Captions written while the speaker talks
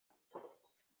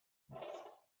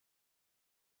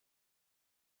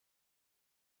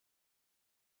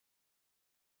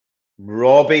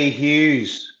Robbie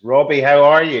Hughes. Robbie, how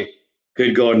are you?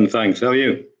 Good, Gordon, thanks. How are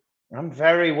you? I'm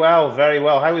very well, very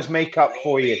well. How was makeup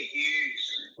for you?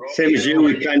 Same as you.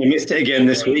 We kind of missed it again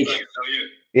this week.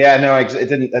 Yeah, no, it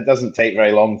didn't. It doesn't take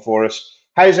very long for us.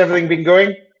 How's everything been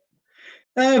going?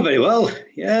 Very well.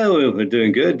 Yeah, we're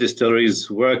doing good. Distillery's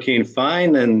working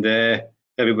fine, and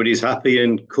everybody's happy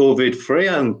and COVID-free.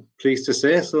 I'm pleased to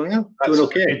say. So yeah, doing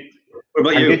okay. What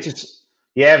about you?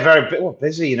 Yeah, very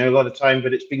busy. A lot of time,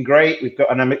 but it's been great.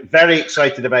 And I'm very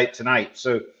excited about tonight.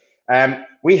 So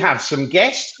we have some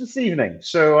guests this evening.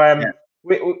 So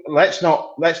let's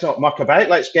not muck about.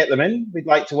 Let's get them in. We'd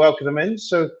like to welcome them in.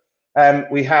 So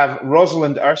we have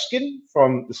Rosalind Erskine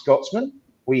from the Scotsman.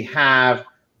 We have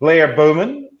Blair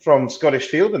Bowman from Scottish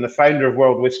Field and the founder of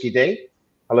World Whisky Day.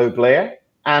 Hello, Blair.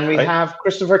 And we have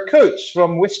Christopher Coates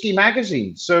from Whisky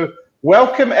Magazine. So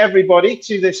welcome, everybody,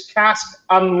 to this Cask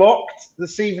Unlocked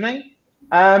this evening.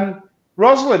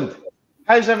 Rosalind,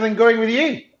 how's everything going with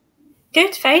you?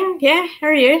 Good, fine. Yeah, how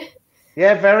are you?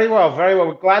 Yeah, very well, very well.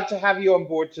 We're glad to have you on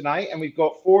board tonight, and we've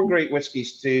got 4 great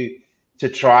whiskies to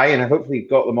try, and hopefully you've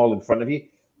got them all in front of you.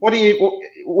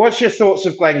 What's your thoughts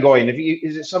of Glengoyne? Have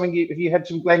you had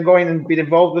some Glengoyne and been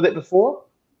involved with it before?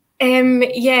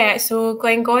 Yeah, so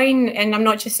Glengoyne, and I'm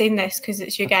not just saying this because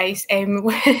it's you guys, the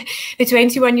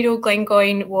 21-year-old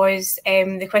Glengoyne was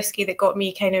the whiskey that got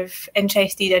me kind of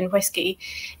interested in whiskey.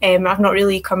 I've not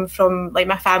really come from,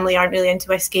 my family aren't really into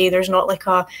whiskey. There's not like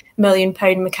a £1 million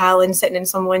Macallan sitting in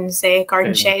someone's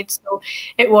garden shed. So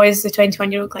it was the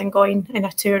 21-year-old Glengoyne and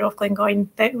a tour of Glengoyne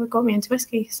that got me into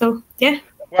whiskey. So, yeah.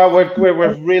 Well,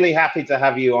 we're really happy to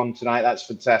have you on tonight. That's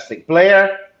fantastic.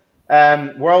 Blair,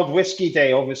 World Whisky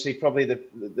Day, obviously probably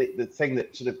the thing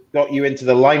that sort of got you into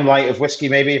the limelight of whiskey,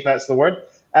 maybe, if that's the word.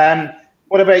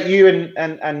 What about you and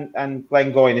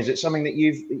Glengoyne? Is it something that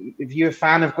if you're a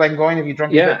fan of Glengoyne, have you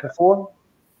drunk it before?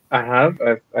 I have.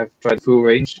 I've tried full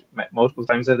range multiple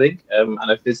times, I think, and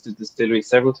I've visited the distillery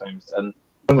several times. And one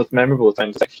of the most memorable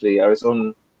times, actually, I was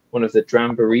on one of the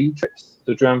Dramboree trips.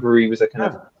 So Dramboree was a kind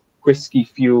of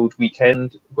whiskey-fueled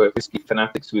weekend where whiskey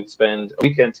fanatics would spend a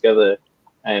weekend together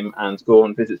and go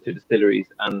on visits to distilleries,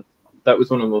 and that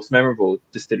was one of the most memorable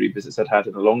distillery visits I'd had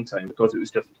in a long time, because it was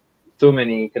just so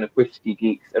many kind of whiskey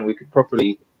geeks, and we could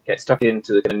properly get stuck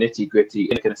into the kind of nitty-gritty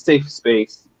in a kind of safe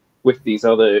space with these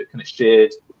other kind of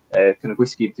shared kind of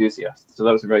whiskey enthusiasts. So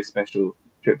that was a very special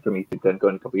trip for me to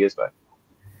Glengoyne a couple of years back.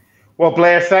 Well,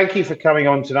 Blair, thank you for coming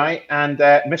on tonight, and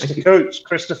Mr. Coates,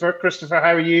 Christopher,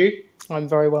 how are you? I'm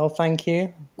very well, thank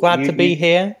you. Glad to be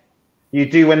here. You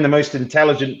do win the most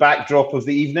intelligent backdrop of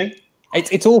the evening.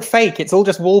 It's all fake. It's all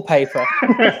just wallpaper.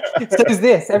 So is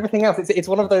this. Everything else. It's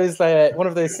one of those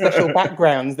special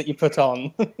backgrounds that you put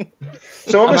on.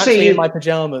 So obviously, I'm actually in my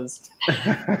pajamas.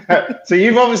 So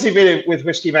you've obviously been with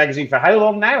Whisky Magazine for how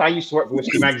long now? I used to work for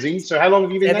Whisky Magazine. So how long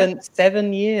have you been there?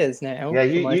 7 years now. Yeah,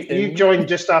 you joined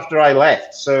just after I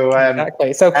left. So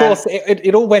exactly. So of course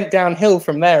it all went downhill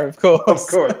from there. Of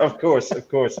course. Of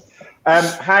course.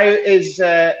 How's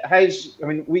I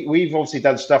mean, we've obviously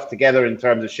done stuff together in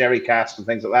terms of sherry casks and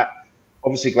things like that.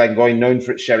 Obviously, Glengoyne known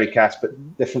for its sherry cask, but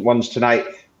different ones tonight.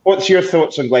 What's your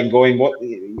thoughts on Glengoyne? What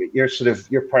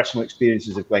your personal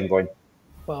experiences of Glengoyne?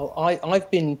 Well, I've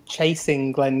been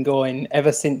chasing Glengoyne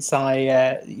ever since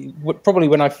probably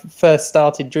when I first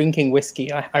started drinking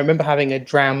whiskey. I remember having a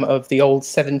dram of the old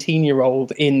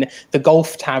 17-year-old in the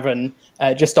Golf Tavern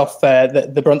just off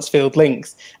the Bruntsfield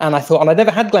Links. And I thought, and I'd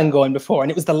never had Glengoyne before, and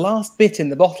it was the last bit in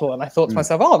the bottle. And I thought to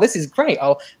myself, oh, this is great.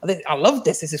 I love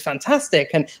this. This is fantastic.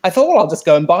 And I thought, well, I'll just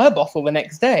go and buy a bottle the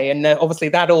next day. And obviously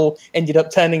that all ended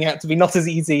up turning out to be not as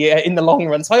easy in the long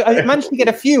run. So I managed to get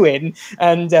a few in,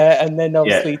 and then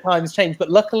obviously times changed. But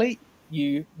luckily,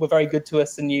 you were very good to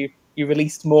us, and you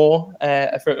released more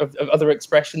of other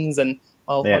expressions, and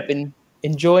I've been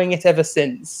enjoying it ever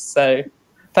since. So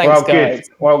thanks, guys.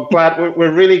 Good. Well,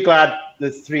 we're really glad the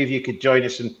 3 of you could join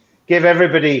us and give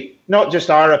everybody not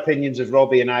just our opinions of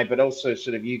Robbie and I, but also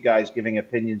sort of you guys giving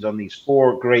opinions on these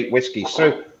 4 great whiskies.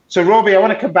 So Robbie, I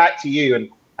want to come back to you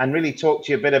and really talk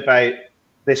to you a bit about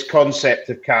this concept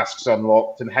of Casks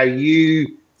Unlocked and how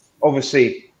you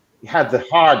obviously had the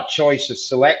hard choice of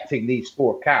selecting these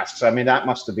 4 casks. I mean, that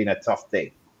must have been a tough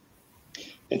day.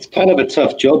 It's kind of a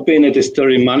tough job being a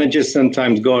distillery manager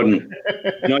sometimes, Gordon.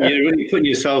 You're really putting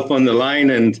yourself on the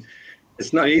line, and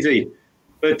it's not easy.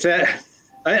 But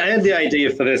I had the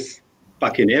idea for this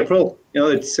back in April.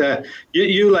 It's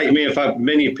you like me have had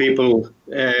many people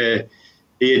here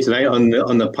tonight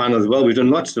on the panel as well. We've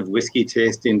done lots of whiskey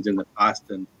tastings in the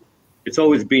past, and it's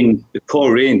always been the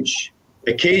core range.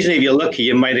 Occasionally, if you're lucky,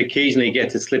 you might occasionally get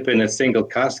to slip in a single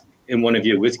cask in one of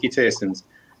your whiskey tastings.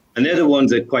 And they're the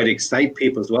ones that quite excite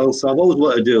people as well. So I've always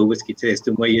wanted to do a whiskey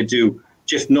tasting where you do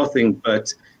just nothing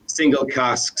but single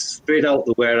casks straight out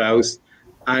the warehouse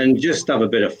and just have a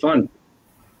bit of fun.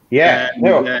 Yeah,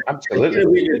 absolutely.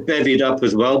 We just bevied up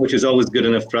as well, which is always good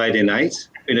on a Friday night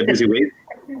in a busy week.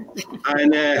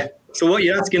 And so what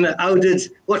you're asking, how did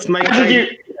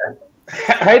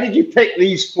you pick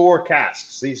these 4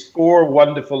 casks, these 4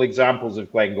 wonderful examples of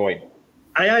Glengoyne?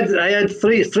 I had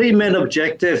three main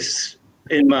objectives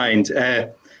in mind.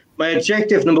 My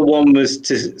objective number 1 was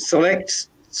to select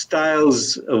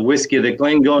styles of whiskey that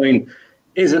Glengoyne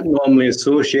isn't normally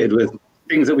associated with,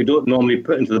 things that we don't normally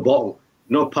put into the bottle,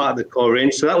 not part of the core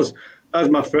range. So that was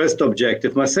my first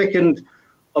objective. My second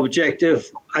objective,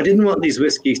 I didn't want these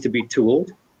whiskies to be too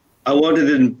old. I wanted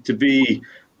them to be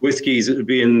whiskies that would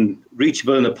be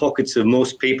reachable in the pockets of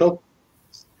most people.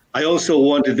 I also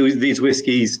wanted these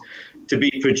whiskies to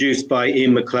be produced by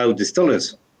Ian MacLeod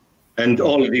distillers. And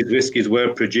all of these whiskies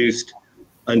were produced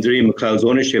under Ian MacLeod's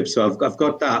ownership. So I've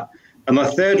got that. And my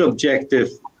third objective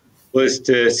was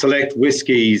to select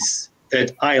whiskies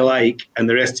that I like, and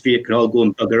the rest of you can all go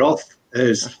and bugger off,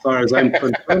 as far as I'm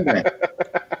concerned.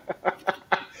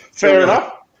 Fair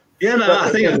enough. Yeah, no, I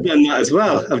think I've done that as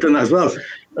well.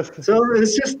 So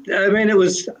it's just, I mean,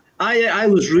 I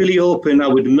was really hoping I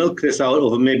would milk this out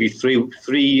over maybe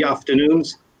three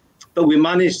afternoons, but we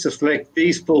managed to select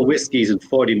these 4 whiskies in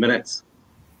 40 minutes.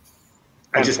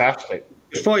 Fantastic.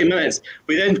 40 minutes.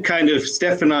 We then kind of,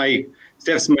 Steph's my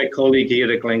colleague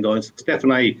here at Glengoyne. Steph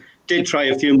and I did try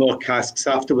a few more casks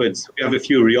afterwards. We have a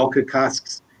few Rioja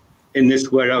casks in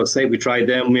this warehouse site. We tried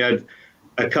them. We had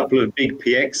a couple of big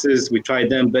PXs. We tried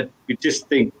them, but we just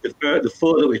think the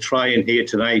 4 that we're trying here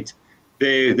tonight,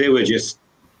 they were just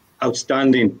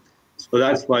outstanding. So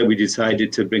that's why we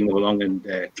decided to bring them along and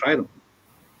try them.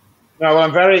 No, well,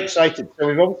 I'm very excited. So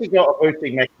we've obviously got a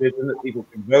voting mechanism that people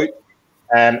can vote.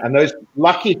 And those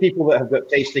lucky people that have got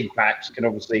tasting packs can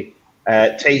obviously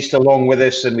taste along with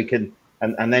us, and we can,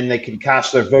 and then they can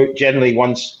cast their vote generally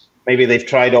once maybe they've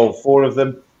tried all 4 of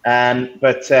them.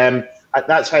 But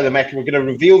that's how the mechanism. We're going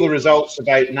to reveal the results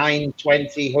about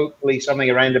 9:20, hopefully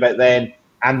something around about then,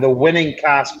 and the winning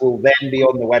cask will then be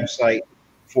on the website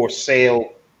for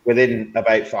sale within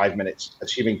about 5 minutes,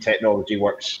 assuming technology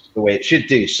works the way it should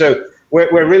do. So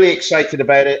we're really excited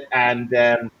about it, and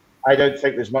I don't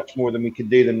think there's much more than we can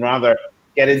do than rather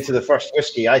get into the first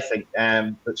whiskey, I think,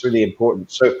 that's really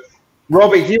important. So,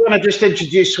 Robbie, do you want to just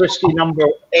introduce whiskey number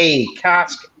A,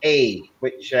 Cask A,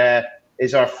 which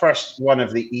is our first one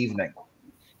of the evening?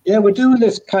 Yeah, we're doing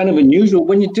this kind of unusual.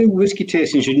 When you do whiskey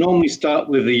tastings, you normally start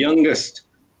with the youngest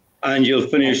and you'll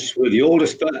finish with the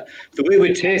oldest. But the way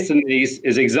we're tasting these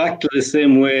is exactly the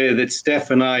same way that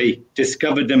Steph and I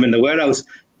discovered them in the warehouse,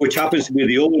 which happens to be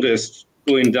the oldest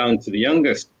going down to the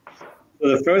youngest. So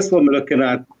the first one we're looking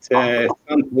at, sample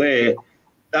A,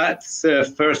 that's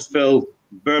first fill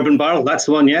bourbon barrel. That's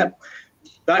the one, yeah.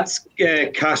 That's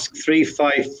cask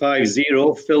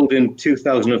 3550, filled in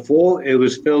 2004. It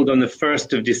was filled on the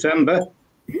 1st of December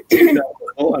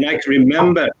 2004. And I can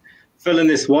remember filling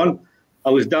this one. I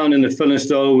was down in the filling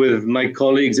store with my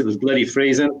colleagues. It was bloody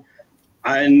freezing.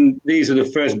 And these are the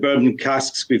first bourbon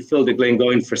casks we filled at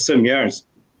Glengoyne for some years.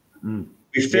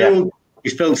 We filled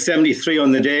 73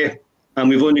 on the day, and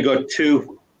we've only got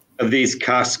 2 of these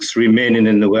casks remaining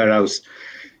in the warehouse.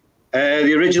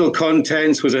 The original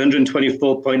contents was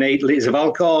 124.8 litres of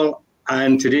alcohol,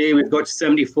 and today we've got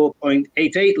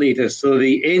 74.88 litres. So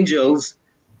the Angels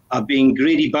are being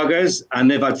greedy buggers,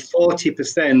 and they've had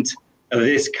 40% of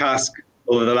this cask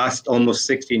over the last almost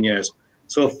 16 years.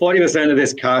 So 40% of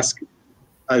this cask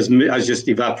has just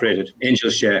evaporated.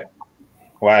 Angels share.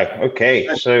 Wow. Okay.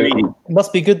 That's so greedy. It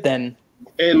must be good then.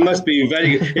 It must be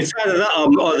very good. It's either that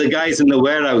or the guys in the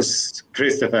warehouse,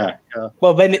 Christopher.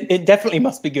 Well, then it definitely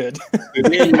must be good. But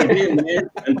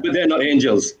they're not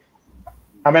Angels.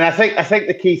 I mean, I think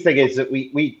the key thing is that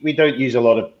we don't use a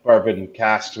lot of bourbon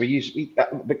casks.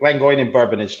 But Glengoyne in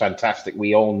bourbon is fantastic.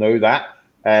 We all know that.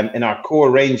 In our core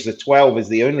range, the 12 is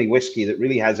the only whiskey that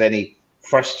really has any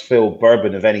first fill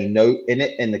bourbon of any note in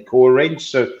it in the core range.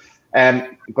 So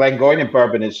Glengoyne in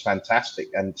bourbon is fantastic,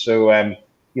 and so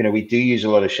we do use a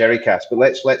lot of sherry casks. But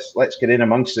let's get in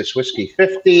amongst this whiskey.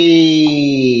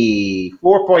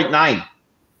 54.9.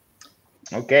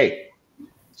 Okay.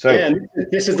 So yeah,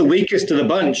 this is the weakest of the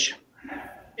bunch.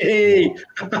 Hey.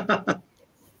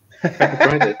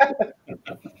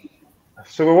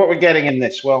 So what we're getting in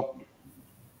this? Well,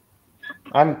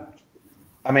 I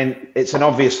mean, it's an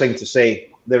obvious thing to say.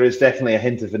 There is definitely a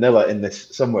hint of vanilla in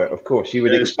this somewhere. Of course, you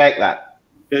would expect that.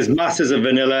 there's masses of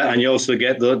vanilla, and you also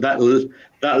get that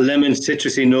lemon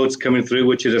citrusy notes coming through,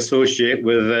 which is associated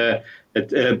with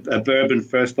a bourbon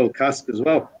first fill cask as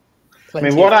well. I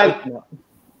mean,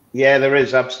 yeah, there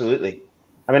is, absolutely.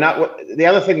 I mean, the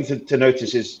other thing to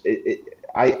notice is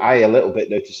I a little bit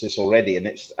noticed this already, and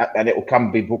it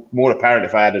will be more apparent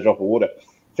if I add a drop of water.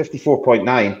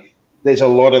 54.9. There's a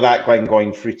lot of that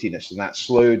Glengoyne fruitiness and that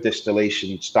slow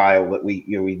distillation style that we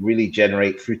really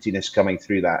generate fruitiness coming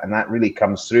through that, and that really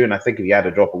comes through. And I think if you add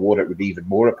a drop of water, it would be even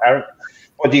more apparent.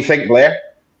 What do you think, Blair,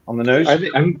 on the nose? I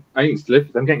think it's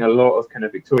delicious. I'm getting a lot of kind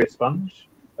of Victoria Sponge,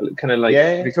 kind of like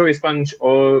Victoria Sponge,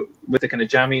 or with the kind of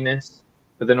jamminess,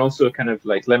 but then also kind of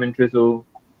like lemon drizzle,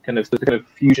 kind of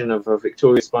fusion of a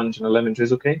Victoria Sponge and a lemon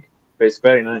drizzle cake. But it's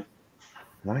very nice.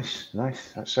 Nice.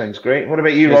 That sounds great. What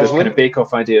about you, Rosalind? Rosalind? Kind of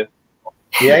bake-off idea.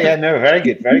 Yeah, no, very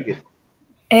good.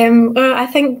 Well, I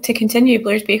think to continue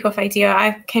Blair's bake-off idea,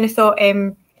 I kind of thought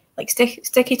like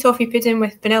sticky toffee pudding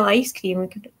with vanilla ice cream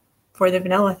for the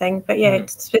vanilla thing. But yeah,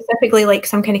 specifically like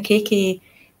some kind of cakey,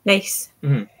 nice.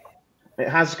 Mm-hmm. It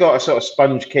has got a sort of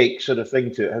sponge cake sort of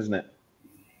thing to it, hasn't it?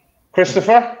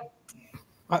 Christopher?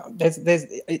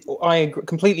 I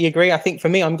completely agree. I think for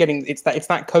me, I'm getting it's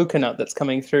that coconut that's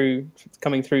coming through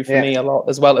for me a lot,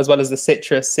 as well as the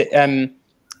citrus.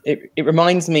 It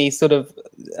reminds me sort of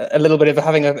a little bit of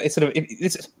having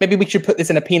maybe we should put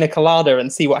this in a pina colada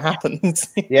and see what happens.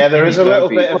 Yeah, there is a little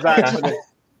bit of that.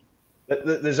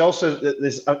 There's also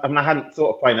I mean, I hadn't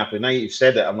thought of pineapple. Now you've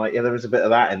said it, I'm like, yeah, there is a bit of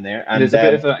that in there. And there's a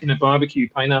bit of that barbecue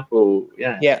pineapple.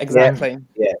 Yeah, exactly.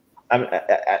 Yeah.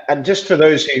 And just for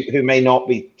those who may not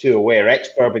be too aware,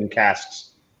 ex-bourbon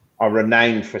casks are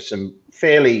renowned for some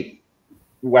fairly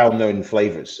well-known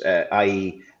flavors,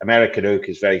 i.e. American oak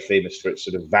is very famous for its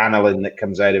sort of vanillin that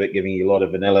comes out of it, giving you a lot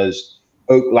of vanillas,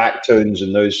 oak lactones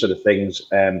and those sort of things.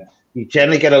 You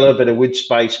generally get a little bit of wood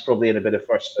spice, probably in a bit of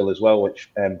first fill as well,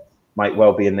 which might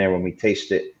well be in there when we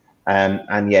taste it.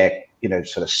 And yeah,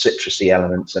 sort of citrusy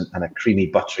elements and a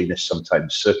creamy butteriness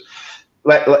sometimes. So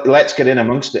let's get in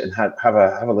amongst it and have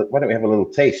a look. Why don't we have a little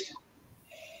taste?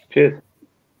 Cheers.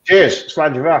 Cheers.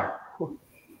 Slanjava.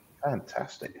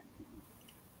 Fantastic.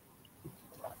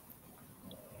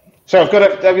 So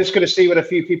I'm just going to see what a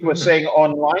few people are saying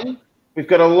online. We've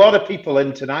got a lot of people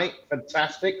in tonight.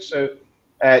 Fantastic. So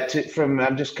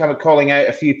I'm just kind of calling out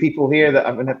a few people here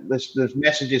that there's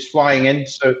messages flying in.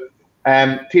 So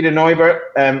Peter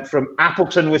Neubert from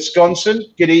Appleton, Wisconsin.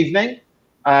 Good evening.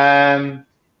 From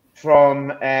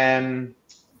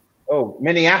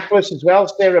Minneapolis as well.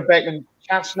 Sarah Beckman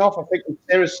Chasnoff. I think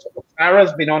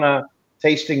Sarah's been on a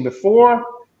tasting before.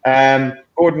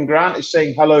 Gordon Grant is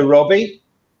saying hello, Robbie.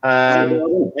 How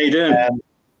you doing?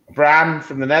 Bram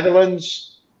from the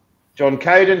Netherlands. John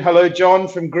Cowden. Hello, John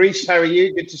from Greece. How are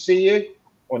you? Good to see you.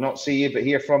 Or not see you, but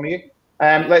hear from you.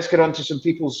 Let's get on to some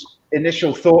people's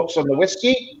initial thoughts on the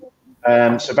whiskey.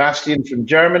 Sebastian from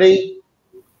Germany.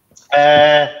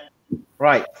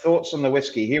 Right, thoughts on the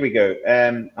whiskey. Here we go.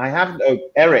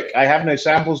 Eric, I have no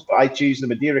samples, but I choose the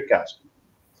Madeira Cask.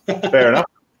 Fair enough.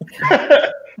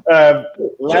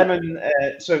 Lemon.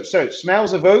 So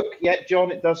smells of oak. Yeah,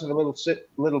 John, it does have a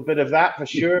little bit of that for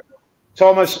sure.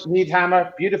 Thomas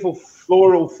Needhammer, beautiful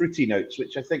floral fruity notes,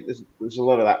 which I think there's a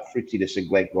lot of that fruitiness in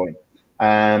Glengoyne.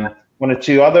 One or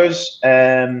two others.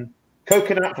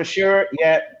 Coconut for sure.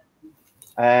 Yeah.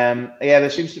 There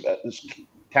seems to be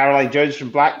Caroline Jones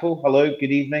from Blackpool. Hello,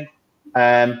 good evening.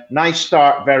 Nice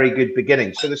start, very good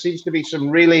beginning. So there seems to be some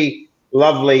really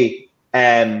lovely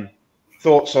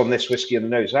thoughts on this whiskey on the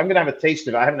nose. So I'm going to have a taste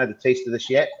of it. I haven't had a taste of this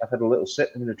yet. I've had a little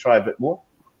sip. I'm going to try a bit more.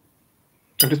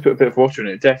 I've just put a bit of water in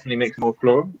it. It definitely makes it more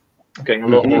floral. I'm getting a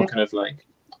lot more kind of like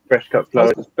fresh cut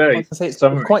flowers. It's very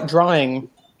summery. Quite drying.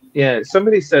 Yeah,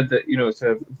 somebody said that, it's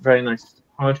a very nice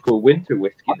hardcore winter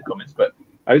whiskey in the comments, but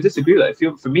I would disagree with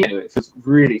that. For me, anyway, it feels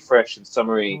really fresh and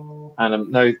summery. And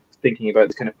I'm now thinking about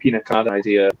this kind of pina colada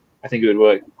idea. I think it would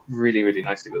work really, really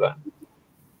nicely with that.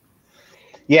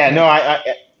 Yeah, no,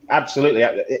 I absolutely.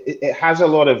 It has a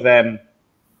lot of that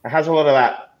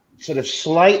sort of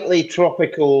slightly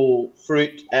tropical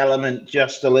fruit element,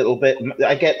 just a little bit.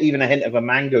 I get even a hint of a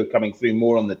mango coming through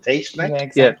more on the taste now. Yeah,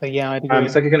 exactly. Yeah, I'd agree.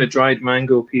 It's like a kind of dried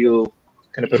mango peel,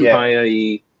 kind of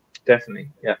papaya-y. Definitely,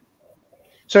 yeah.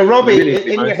 So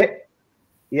Robbie,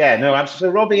 So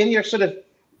Robbie, in your sort of,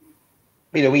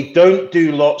 we don't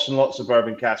do lots and lots of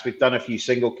bourbon casks. We've done a few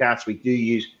single casks. We do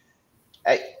use.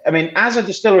 I mean, as a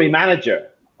distillery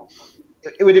manager,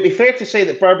 would it be fair to say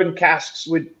that bourbon casks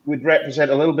would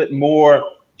represent a little bit more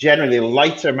generally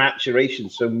lighter maturation?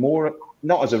 So more,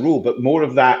 not as a rule, but more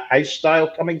of that house style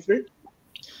coming through?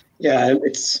 Yeah,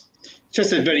 it's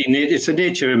just it's a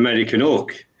nature of American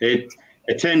oak.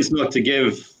 it tends not to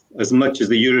give as much as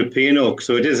the European oak.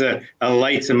 So it is a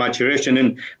lighter maturation.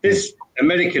 And this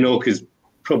American oak is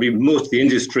probably most of the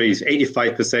industry's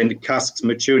 85% casks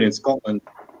matured in Scotland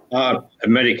are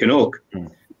American oak.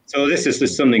 So this is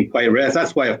just something quite rare.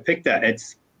 That's why I've picked that.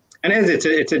 It's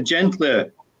a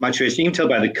gentler maturation. You can tell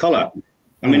by the color.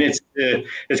 I mean, it's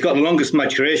got the longest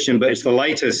maturation, but it's the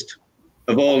lightest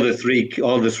of all the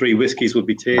three whiskies we'll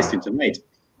be tasting tonight.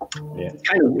 Yeah.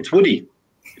 It's woody.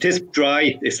 It is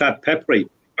dry. It's that peppery.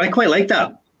 I quite like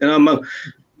that. You know,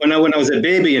 when I was a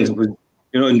baby and was,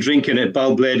 and drinking at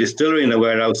Balblair Distillery in a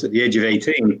warehouse at the age of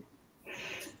 18.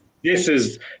 This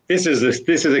is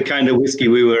the kind of whiskey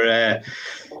we were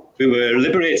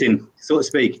liberating, so to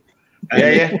speak. And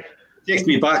it takes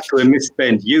me back to a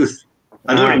misspent youth.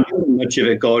 I don't remember much of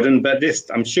it, Gordon, but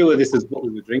I'm sure this is what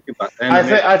we were drinking back then.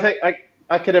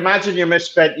 I could imagine your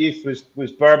misspent youth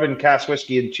was bourbon, cask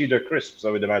whiskey, and Tudor crisps.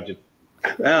 I would imagine.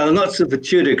 Well, not so the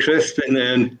Tudor crisp,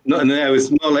 and not in there. It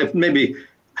was more like maybe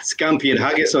scampi and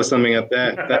haggis or something up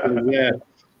there.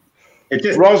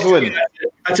 Rosalind.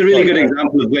 That's a really good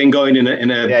example of Glengoyne in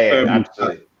a bourbon.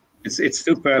 Absolutely. It's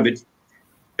superb. It's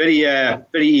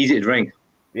very easy to drink.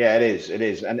 Yeah, it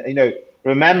is, and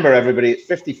remember everybody, it's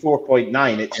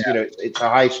 54.9. It's a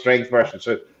high strength version,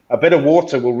 so a bit of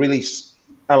water will really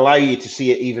allow you to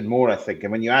see it even more, I think.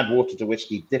 And when you add water to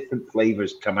whiskey, different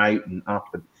flavors come out and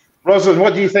up. And Rosalind,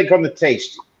 what do you think on the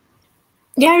taste?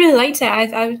 Yeah, I really liked it.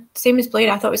 I same as Blair.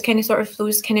 I thought it was kind of sort of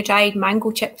those kind of dried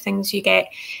mango chip things you get.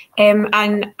 And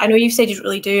I know you've said you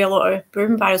really do a lot of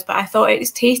bourbon barrels, but I thought it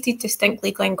tasted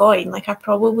distinctly Glengoyne. Like I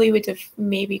probably would have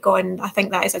maybe gone, I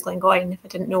think that is a Glengoyne if I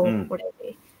didn't know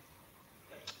already.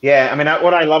 Yeah, I mean,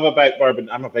 what I love about bourbon,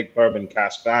 I'm a big bourbon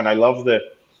cask fan. I love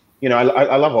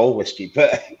I love all whiskey,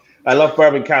 but I love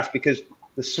bourbon cask because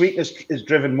the sweetness is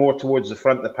driven more towards the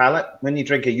front of the palate. When you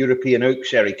drink a European oak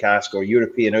sherry cask or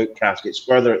European oak cask, it's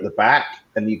further at the back,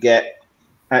 and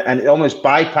and it almost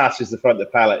bypasses the front of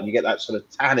the palate, and you get that sort of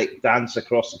tannic dance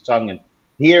across the tongue. And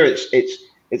here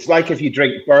it's like if you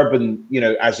drink bourbon,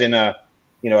 as in a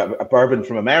bourbon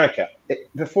from America.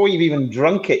 Before you've even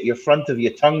drunk it, your front of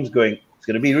your tongue's going, it's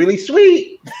going to be really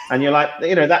sweet, and you're like,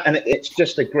 that, and it's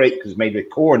just a great because it's made with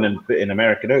corn and put in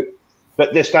American oak.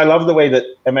 But I love the way that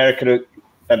American oak,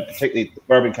 and particularly the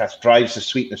bourbon cask, drives the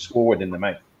sweetness forward in the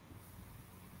mouth.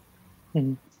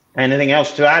 Anything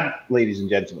else to add, ladies and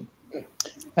gentlemen?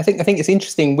 I think it's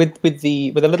interesting with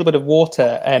a little bit of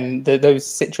water, those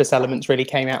citrus elements really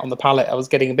came out on the palate. I was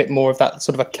getting a bit more of that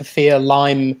sort of a kaffir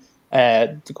lime,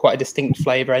 quite a distinct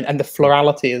flavour, and the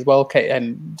florality as well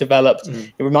developed.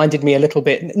 It reminded me a little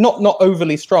bit, not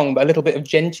overly strong, but a little bit of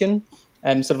gentian.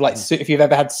 Sort of like if you've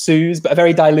ever had Suze, but a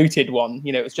very diluted one.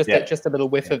 It's just a little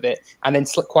whiff of it, and then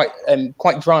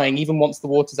quite drying. Even once the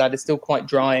water's added, it's still quite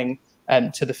drying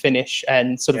to the finish,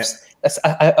 and sort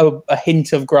of a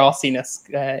hint of grassiness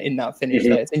in that finish.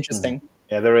 There. It's interesting.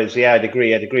 Yeah, there is. Yeah, I'd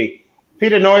agree.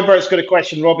 Peter Neubert's got a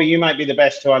question. Robbie, you might be the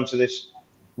best to answer this.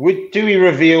 Do we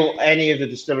reveal any of the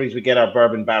distilleries we get our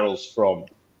bourbon barrels from?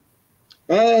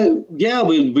 Yeah,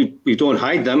 we don't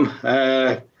hide them.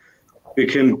 We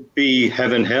can be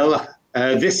Heaven Hill.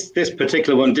 This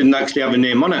particular one didn't actually have a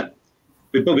name on it,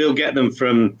 but we'll get them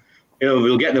from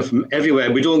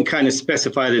everywhere. We don't kind of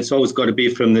specify that it's always got to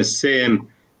be from the same,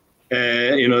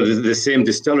 the same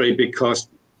distillery, because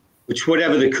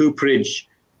whatever the cooperage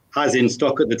has in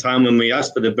stock at the time when we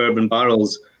ask for the bourbon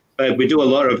barrels, we do a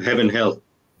lot of Heaven Hill.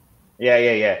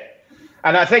 Yeah.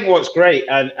 And I think what's great,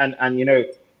 and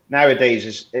nowadays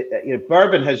is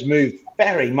bourbon has moved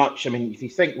very much. I mean, if you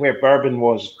think where bourbon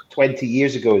was 20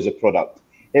 years ago as a product,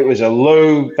 it was a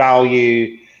low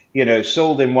value,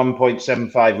 sold in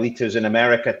 1.75 liters in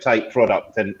America type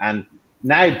product, and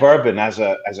now bourbon as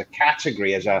a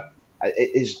category is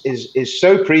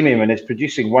so premium and is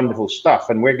producing wonderful stuff.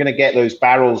 And we're going to get those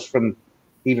barrels from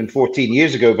even 14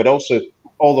 years ago, but also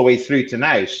all the way through to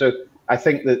now. So I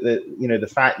think that the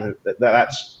fact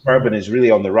that's bourbon is really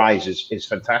on the rise is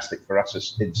fantastic for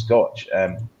us in Scotch,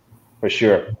 for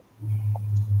sure.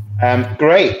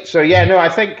 Great. So I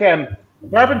think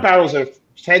bourbon barrels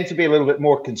tend to be a little bit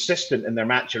more consistent in their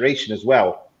maturation as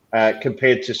well,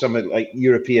 compared to some of like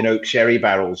European oak sherry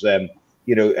barrels. If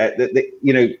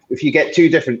you get two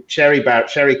different sherry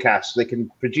casks, they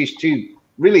can produce two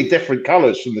really different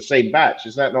colors from the same batch.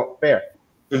 Is that not fair?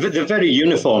 They're very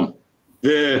uniform.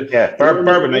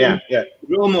 Bourbon, yeah.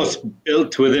 They're almost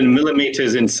built within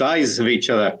millimeters in size of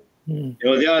each other.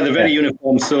 They're very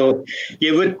uniform. So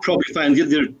you would probably find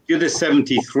the other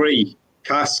 73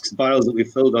 casks, barrels that we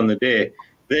filled on the day,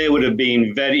 they would have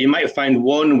been you might find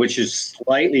one which is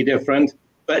slightly different,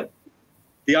 but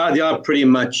they are pretty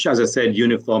much, as I said,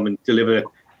 uniform and deliver.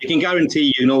 You can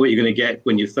guarantee you know what you're going to get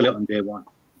when you fill it on day one.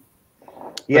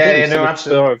 Yeah, no,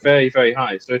 absolutely. They are very, very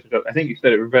high. I think you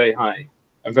said it were very high.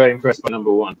 I'm very impressed by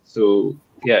number one. So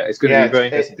yeah, it's going to be very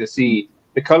interesting to see.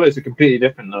 The colours are completely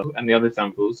different though, and the other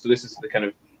samples. So this is the kind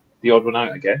of the odd one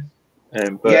out, I guess.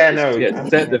 But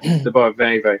the bar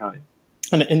very, very high.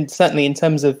 And certainly in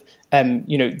terms of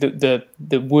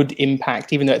the wood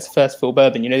impact, even though it's first fill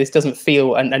bourbon, this doesn't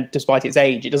feel, and despite its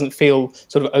age, it doesn't feel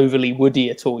sort of overly woody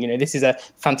at all. This is a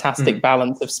fantastic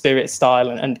balance of spirit, style,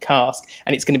 and cask,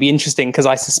 and it's going to be interesting because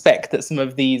I suspect that some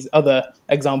of these other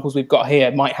examples we've got here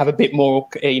might have a bit more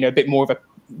of a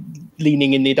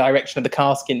leaning in the direction of the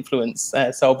cask influence.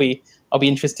 So I'll be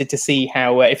interested to see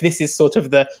how if this is sort of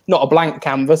not a blank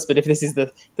canvas, but if this is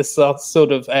the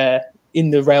sort of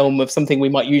in the realm of something we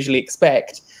might usually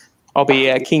expect. I'll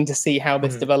be keen to see how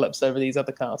this develops over these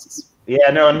other casks. Yeah,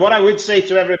 no, and what I would say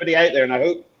to everybody out there, and I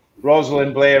hope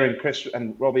Rosalind, Blair, and Chris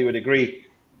and Robbie would agree,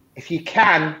 if you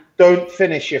can, don't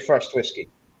finish your first whiskey.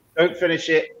 Don't finish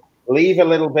it. Leave a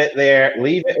little bit there.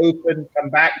 Leave it open. Come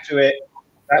back to it.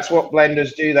 That's what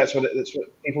blenders do. That's what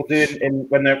people do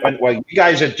when you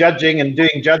guys are judging and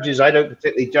doing judges. I don't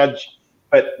particularly judge,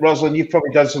 but Rosalind, you've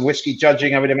probably done some whiskey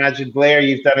judging, I would imagine. Blair,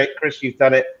 you've done it. Chris, you've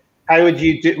done it. How would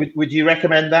you do? Would you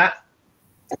recommend that?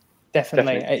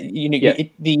 Definitely.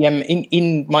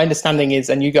 In my understanding is,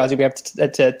 and you guys will be able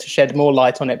to shed more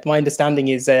light on it. But my understanding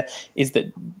is that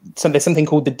there's something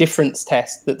called the difference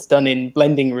test that's done in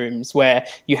blending rooms, where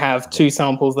you have two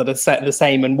samples that are set the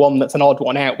same and one that's an odd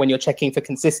one out when you're checking for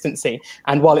consistency.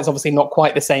 And while it's obviously not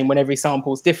quite the same when every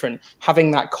sample is different,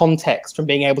 having that context from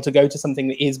being able to go to something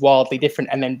that is wildly different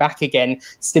and then back again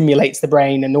stimulates the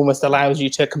brain and almost allows you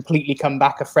to completely come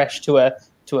back afresh to a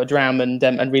dram and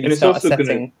really start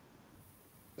assessing.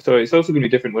 So it's also going to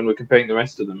be different when we're comparing the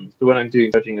rest of them. So when I'm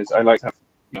doing judging, is I like to have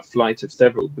a flight of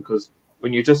several, because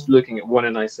when you're just looking at one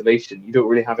in isolation, you don't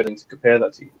really have anything to compare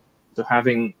that to. So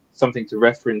having something to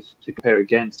reference, to compare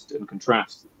against and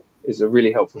contrast is a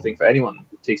really helpful thing for anyone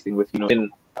tasting with, in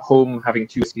at home, having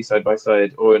two whiskey side by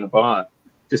side, or in a bar,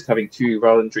 just having two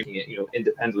rather than drinking it,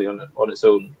 independently on its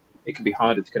own. It can be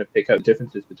harder to kind of pick out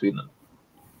differences between them.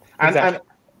 Exactly.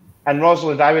 And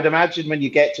Rosalind, I would imagine when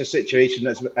you get to a situation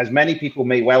as many people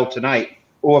may well tonight,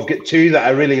 I've got two that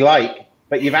I really like,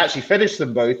 but you've actually finished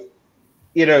them both.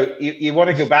 You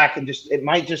want to go back and it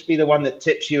might just be the one that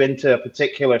tips you into a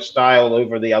particular style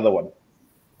over the other one.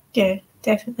 Yeah,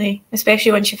 definitely.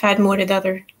 Especially once you've had more of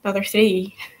the other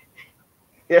three.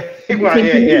 Yeah, well,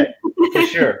 yeah,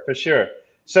 for sure.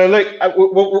 So look,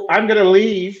 I'm going to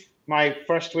leave my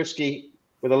first whiskey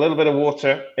with a little bit of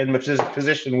water in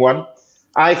position one.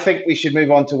 I think we should move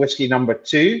on to whiskey number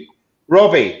two.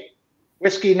 Robbie,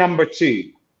 whiskey number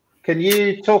two. Can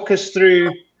you talk us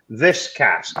through this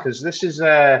cask? Because this is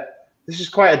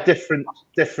quite a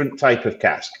different type of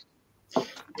cask.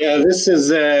 Yeah, this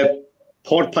is a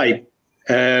port pipe.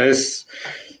 Cask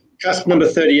number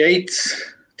 38,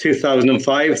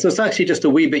 2005. So it's actually just a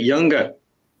wee bit younger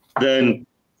than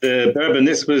the bourbon.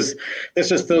 This was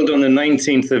filled on the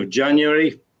 19th of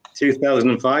January,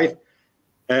 2005.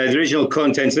 The original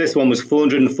contents, this one was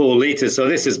 404 litres, so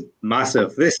this is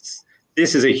massive. This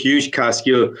is a huge cask.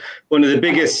 You're one of the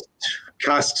biggest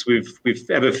casks we've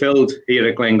ever filled here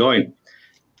at Glengoyne.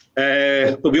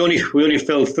 But we only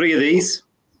filled 3 of these,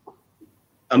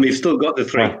 and we've still got the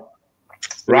 3.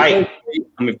 Right.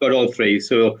 And we've got all 3.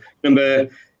 So number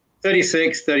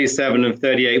 36, 37, and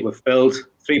 38 were filled,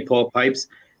 3 port pipes,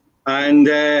 and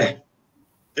there's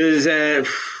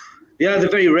they're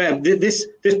very rare. This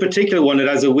particular one, it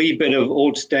has a wee bit of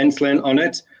old stenciling on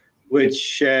it,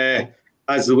 which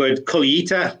has the word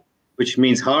Colheita, which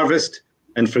means harvest,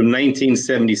 and from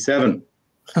 1977.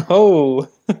 Oh.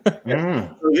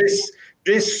 So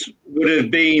this would have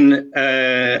been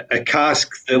a cask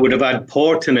that would have had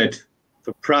port in it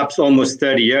for perhaps almost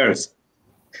 30 years.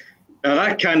 Now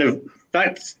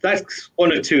that's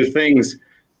one of two things.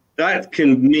 That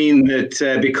can mean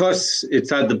that because it's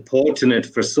had the port in it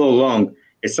for so long,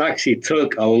 it's actually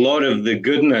took a lot of the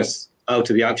goodness out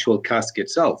of the actual cask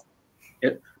itself.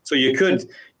 Yeah? So you could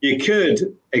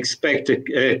expect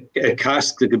a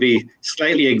cask that could be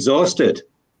slightly exhausted.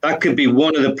 That could be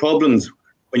one of the problems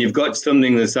when you've got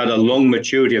something that's had a long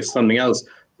maturity of something else,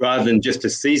 rather than just a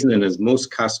seasoning, as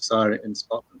most casks are in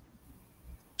Scotland.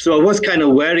 So I was kind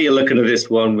of wary of looking at this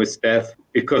one with Steph,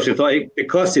 because I thought,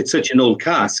 because it's such an old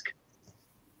cask,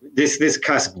 this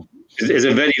cask is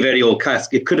a very, very old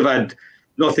cask. It could have had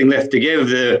nothing left to give.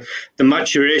 The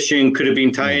maturation could have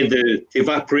been tired. The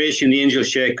evaporation, the angel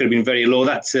share could have been very low.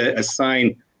 That's a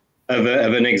sign of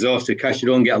an exhausted cask. You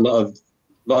don't get a lot of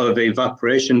lot of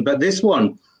evaporation. But this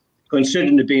one,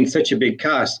 considering it being such a big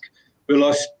cask, we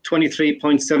lost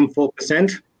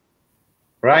 23.74%.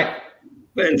 Right.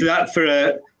 And that for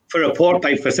a port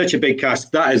pipe for such a big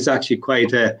cask, that is actually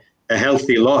quite a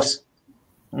healthy loss.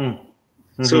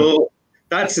 Mm-hmm. So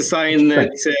that's a sign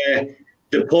that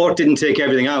the port didn't take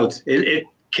everything out. It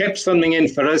kept something in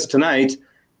for us tonight,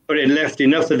 but it left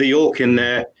enough of the oak in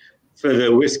there for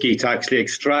the whiskey to actually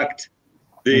extract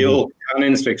the oak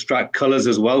tannins, to extract colours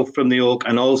as well from the oak,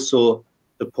 and also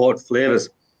the port flavours.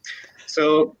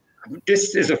 So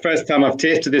this is the first time I've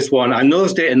tasted this one. I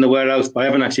nosed it in the warehouse, but I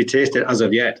haven't actually tasted it as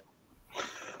of yet.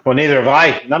 Well, neither have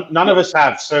I. None of us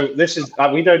have. So this is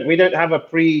we don't have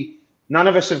none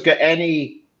of us have got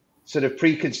any sort of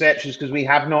preconceptions because we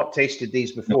have not tasted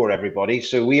these before, everybody.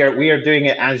 So we are doing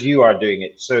it as you are doing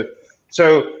it. So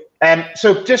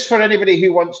just for anybody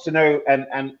who wants to know,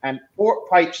 and port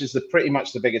pipes is pretty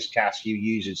much the biggest cask you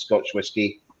use in Scotch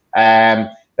whiskey.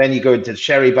 Then you go into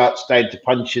sherry butts, down to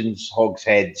puncheons,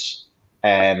 hogsheads,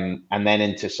 and then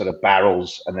into sort of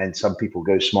barrels, and then some people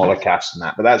go smaller casks than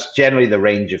that. But that's generally the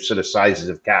range of sort of sizes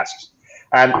of casks.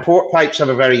 And port pipes have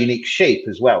a very unique shape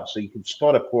as well. So you can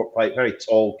spot a port pipe, very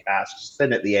tall casks,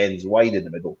 thin at the ends, wide in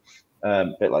the middle, a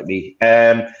bit like me.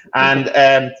 And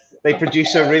they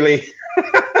produce a really,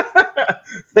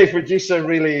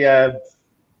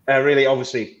 really,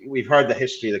 obviously, we've heard the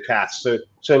history of the cask.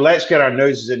 So let's get our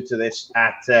noses into this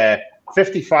at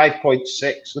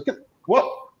 55.6.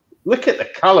 Look at the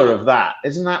color of that.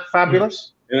 Isn't that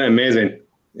fabulous? Yeah, amazing.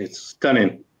 It's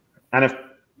stunning.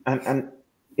 And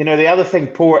you know, the other thing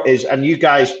port is, and you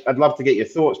guys, I'd love to get your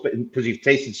thoughts, but because you've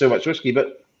tasted so much whiskey,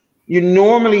 but you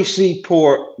normally see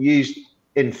port used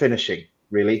in finishing,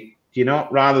 really, do you not,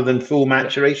 rather than full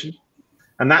maturation?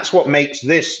 And that's what makes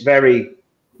this very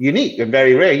unique and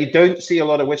very rare. You don't see a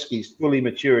lot of whiskies fully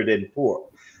matured in port.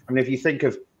 I mean, if you think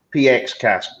of PX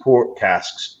casks, port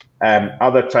casks,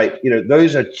 other type, you know,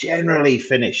 those are generally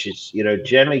finishes, you know,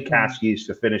 generally casks used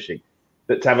for finishing.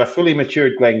 But to have a fully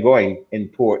matured Glengoyne in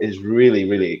port is really,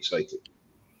 really exciting.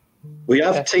 We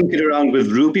have tinkered around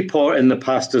with ruby port in the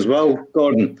past as well,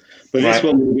 Gordon. But this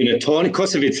one would have been a tawny,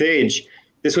 because of its age.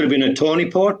 This would have been a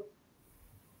tawny port.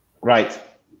 Right.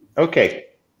 Okay.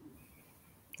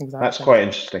 Exactly. That's quite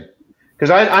interesting. Because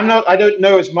I don't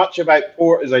know as much about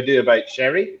port as I do about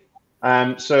sherry.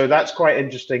 So that's quite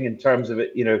interesting in terms of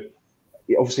it. You know,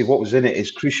 obviously what was in it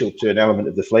is crucial to an element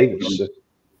of the flavors. So.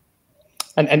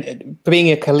 And being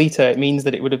a Kalita, it means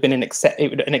that it would have been an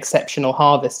exceptional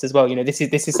harvest as well. You know, this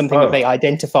is something that they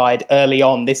identified early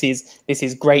on. This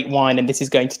is great wine, and this is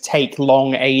going to take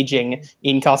long aging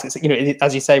in casks. You know,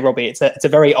 as you say, Robbie, it's a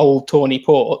very old tawny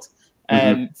port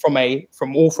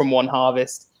from one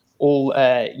harvest. All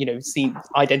you know, seen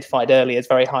identified early as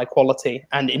very high quality,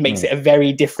 and it makes it a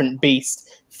very different beast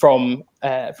from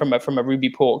a ruby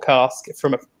port cask,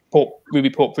 from a ruby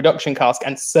port production cask,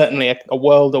 and certainly a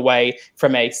world away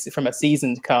from a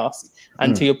seasoned cask.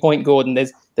 And to your point, Gordon,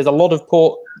 there's a lot of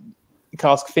port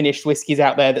cask finished whiskies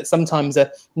out there that sometimes are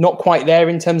not quite there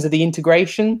in terms of the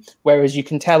integration, whereas you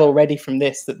can tell already from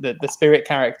this that the spirit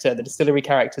character, the distillery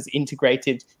character, is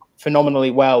integrated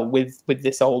phenomenally well with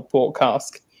this old port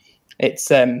cask. It's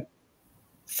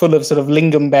full of sort of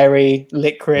lingonberry,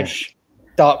 licorice,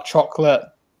 dark chocolate, a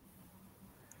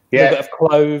little bit of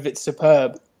clove. It's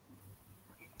superb.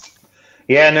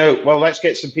 Yeah, no. Well, let's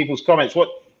get some people's comments.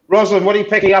 Rosalind, what are you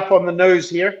picking up on the nose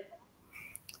here?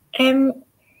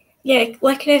 Yeah,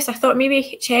 licorice. I thought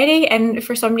maybe cherry, and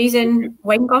for some reason,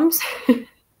 wine gums.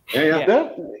 Yeah.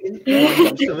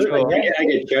 Absolutely. I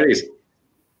get cherries.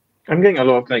 I'm getting a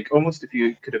lot of, like, almost, if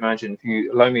you could imagine, if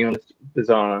you allow me on this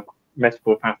bizarre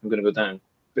metaphor path, I'm going to go down.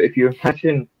 But if you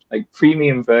imagine like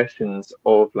premium versions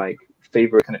of like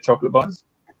favorite kind of chocolate bars,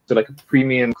 so like a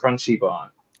premium crunchy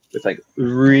bar with like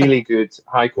really good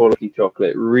high quality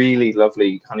chocolate, really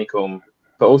lovely honeycomb,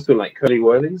 but also like curly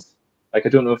whirlies. Like, I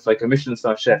don't know if like a Michelin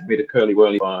star chef made a curly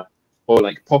whirly bar, or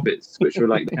like poppets, which were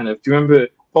like the kind of, do you remember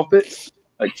poppets?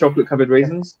 Like chocolate covered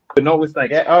raisins, but not with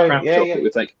like craft chocolate,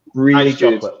 with like really nice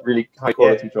good, chocolate, really high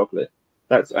quality chocolate.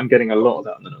 I'm getting a lot of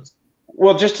that on the nose.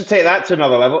 Well, just to take that to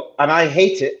another level, and I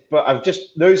hate it, but I've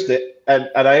just nosed it, and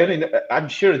I'm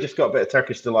sure I just got a bit of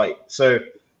Turkish Delight, so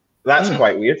that's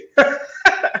quite weird.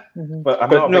 But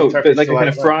like a kind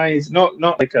of fries, not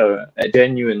like a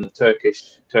genuine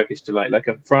Turkish Delight, like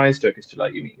a fries Turkish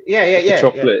Delight. You mean? Yeah.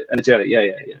 Chocolate and the jelly.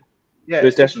 Yeah.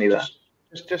 There's definitely that.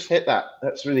 Just hit that.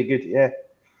 That's really good. Yeah.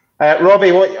 Robbie,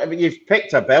 you've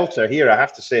picked a belter here. I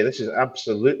have to say, this is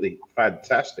absolutely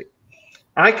fantastic.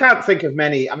 I can't think of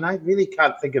many. I mean, I really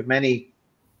can't think of many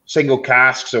single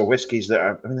casks or whiskies that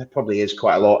are, I mean, there probably is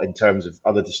quite a lot in terms of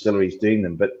other distilleries doing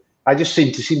them, but I just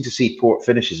seem to see port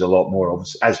finishes a lot more,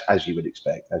 obviously, as you would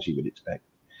expect,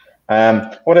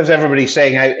 what is everybody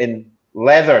saying out in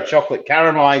leather? Chocolate,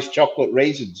 caramelized chocolate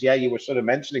raisins. Yeah, you were sort of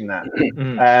mentioning that.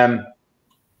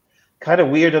 Kind of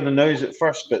weird on the nose at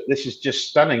first, but this is just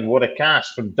stunning. What a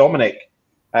cask from Dominic.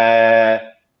 What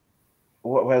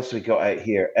else have we got out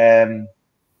here?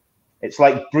 It's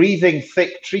like breathing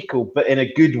thick treacle, but in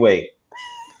a good way.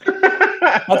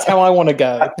 That's how I want to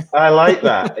go. I like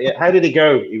that. Yeah. How did he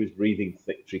go? He was breathing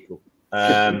thick treacle.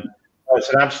 It's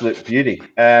an absolute beauty.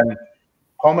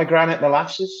 Pomegranate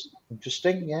molasses.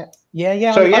 Interesting. Yeah.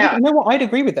 Yeah. So, you know what? I'd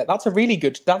agree with that. That's a really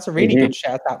good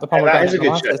shout out. The pomegranate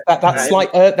molasses.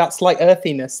 That slight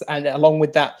earthiness, and along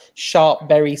with that sharp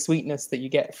berry sweetness that you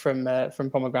get from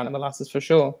pomegranate molasses, for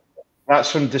sure.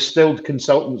 That's from Distilled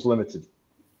Consultants Limited.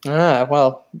 Ah,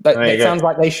 well, it sounds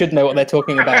like they should know what they're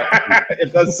talking about.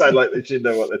 It does sound like they should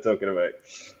know what they're talking about.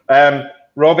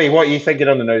 Robbie, what are you thinking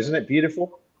on the nose? Isn't it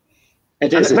beautiful?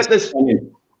 It is. It's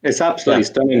stunning. It's absolutely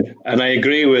stunning, and I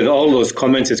agree with all those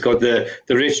comments. It's got the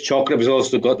rich chocolate. It's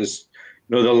also got this,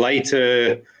 the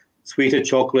lighter, sweeter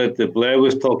chocolate that Blair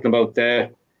was talking about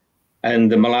there,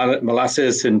 and the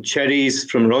molasses and cherries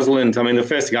from Rosalind. I mean, the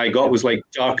first thing I got was like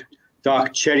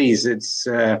dark cherries. It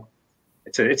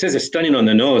is stunning on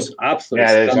the nose.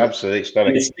 Absolutely. Yeah, it is absolutely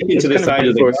stunning. It's sticking to the side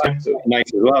of the glass,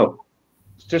 nice as well.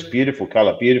 It's just beautiful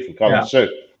color. Yeah. So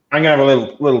I'm gonna have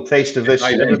a little taste of this,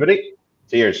 everybody.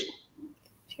 Cheers.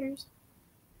 Cheers.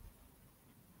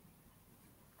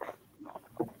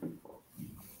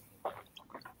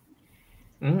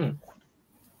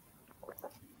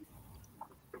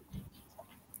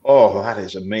 Oh, that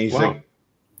is amazing. Wow.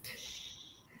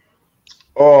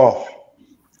 Oh,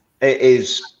 it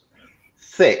is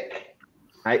thick.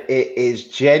 It is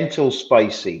gentle,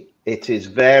 spicy. It is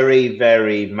very,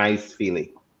 very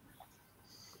mouthfeely.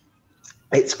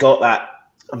 It's got that.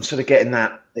 I'm sort of getting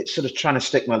that. It's sort of trying to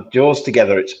stick my jaws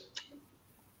together. It's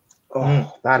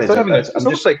that is. It's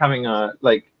almost like having a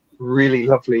really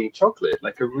lovely chocolate,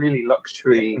 like a really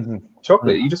luxury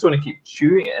chocolate. You just want to keep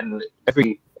chewing it, and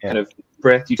every kind of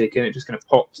breath you take in, it just kind of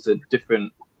pops a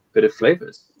different bit of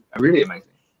flavors. Really amazing.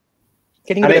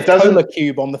 Getting a bit of cola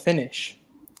cube on the finish.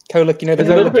 Cola, the There's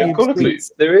a little bit of cola cube.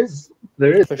 There is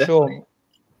for definitely. Sure.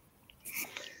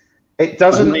 It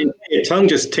doesn't. Your tongue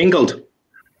just tingled.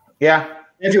 Yeah.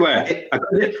 Everywhere.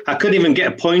 I couldn't even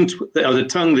get a point of the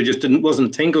tongue that just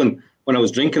wasn't tingling when I was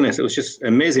drinking this. It was just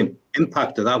amazing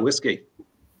impact of that whiskey.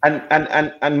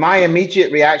 And my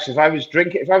immediate reaction, if I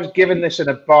was given this in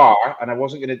a bar and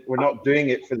we're not doing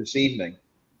it for this evening,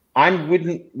 I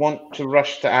wouldn't want to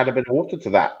rush to add a bit of water to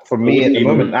that. For me at the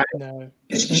moment,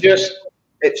 it's just.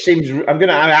 It seems I'm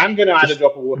gonna add a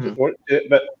drop of water for it,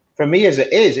 but for me as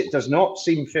it is, it does not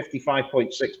seem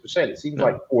 55.6%. It seems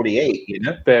like 48.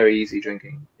 Very easy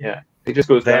drinking. Yeah, it just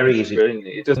goes very easy.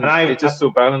 Brilliantly. It doesn't. It's just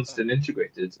so balanced and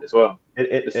integrated as well.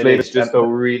 The flavors just so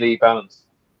really balanced.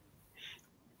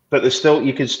 But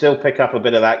you can still pick up a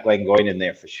bit of that Glengoyne in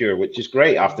there for sure, which is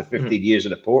great after 15 years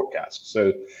in a port cask.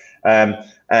 So, and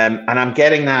I'm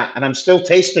getting that, and I'm still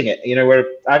tasting it. Where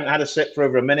I haven't had a sip for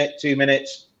over a minute, 2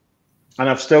 minutes. And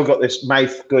I've still got this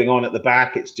mouth going on at the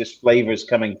back. It's just flavors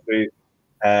coming through.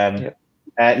 Neil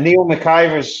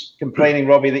McIver's complaining,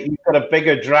 Robbie, that you've got a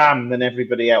bigger dram than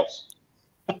everybody else.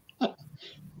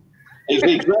 It's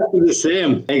exactly the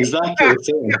same. Exactly the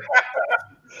same.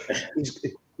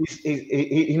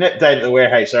 He nipped down to the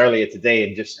warehouse earlier today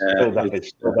and just filled up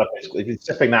his. He's been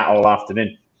sipping that all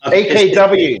afternoon.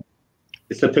 AKW.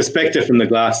 It's the perspective from the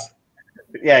glass.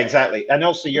 Yeah, exactly. And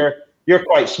also you're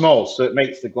quite small, so it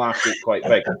makes the glass look quite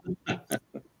big.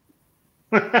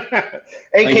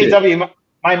 AKW,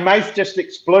 my mouth just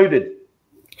exploded.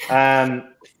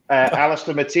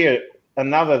 Alistair Mateer,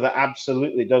 another that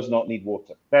absolutely does not need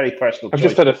water. Very personal. I've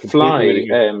just had a fly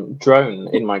drown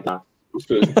in my glass.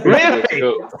 Really?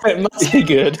 It must be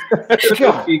good.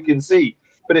 You can see,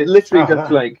 but it literally does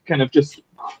kind of just.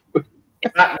 So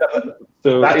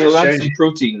it'll add some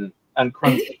protein. And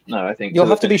crunch. No, I think you'll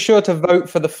have to be sure to vote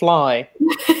for the fly.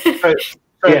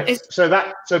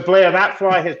 So Blair, that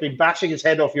fly has been bashing his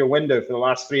head off your window for the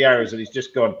last 3 hours, and he's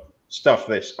just gone, stuff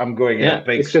this. I'm going in a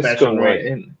big special way. Right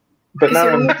in. But now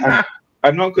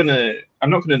I'm not gonna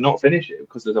not finish it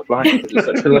because there's a fly. It's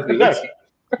such a lovely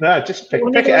No, just pick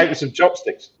it out with some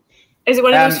chopsticks. Is it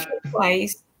one of those fruit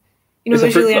flies? It's a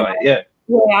fruit fly, yeah.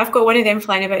 Yeah, I've got one of them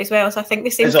flying about as well. So I think the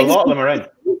same. There's a lot of them around.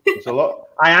 There's a lot.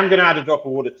 I am going to add a drop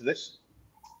of water to this,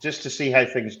 just to see how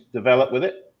things develop with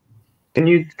it. Can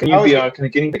you be our kind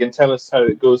of guinea pig and tell us how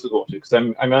it goes with water? Because I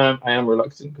am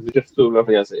reluctant because it's just so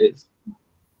lovely as it is.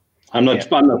 I'm not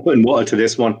putting water to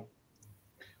this one.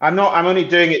 I'm only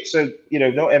doing it so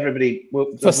not everybody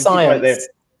will for science.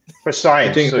 For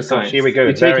science. Doing it so for science. Here we go.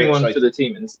 We're taking one excited. to the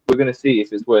team, and we're going to see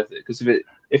if it's worth it. Because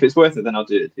if it's worth it, then I'll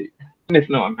do it too. And if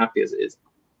not, I'm happy as it is.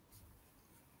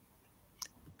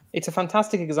 It's a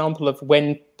fantastic example of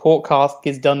when port cask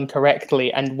is done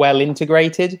correctly and well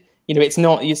integrated. It's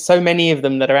not so many of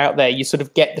them that are out there. You sort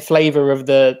of get the flavor of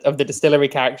the distillery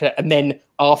character, and then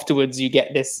afterwards you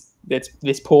get this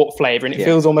port flavor, and it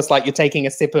feels almost like you're taking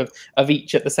a sip of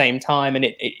each at the same time. And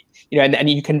and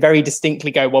you can very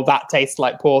distinctly go, well, that tastes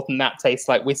like port and that tastes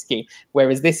like whiskey.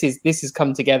 Whereas this has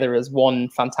come together as one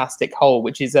fantastic whole,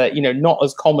 which is not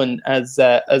as common as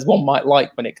one might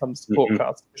like when it comes to port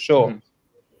cask, for sure. Mm-hmm.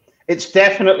 It's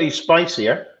definitely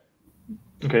spicier.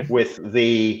 Okay. With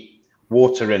the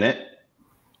water in it.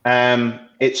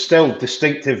 It's still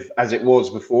distinctive as it was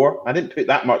before. I didn't put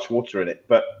that much water in it,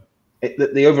 but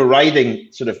the overriding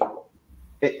sort of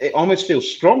it almost feels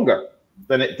stronger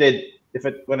than it did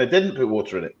when I didn't put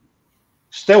water in it.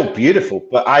 Still beautiful,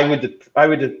 but I would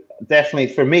definitely,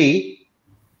 for me,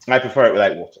 I prefer it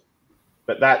without water.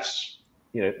 But that's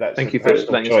that's thank you for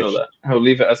letting us know that. I'll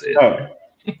leave it as it is. Oh.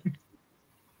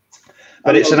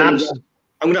 But it's an absolute.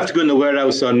 I'm going to have to go in the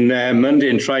warehouse on Monday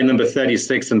and try number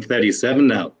 36 and 37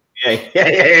 now.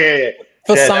 Yeah.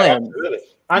 For science.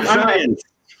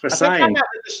 For science. I'm at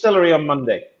the distillery on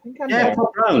Monday.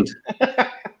 Pop round.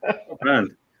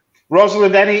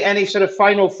 Rosalind, any sort of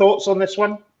final thoughts on this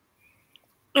one?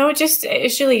 No,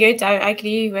 it's really good. I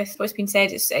agree with what's been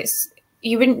said. It's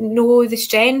you wouldn't know the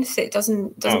strength. It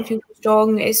doesn't feel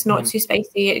strong. It's not too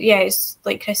spicy. It's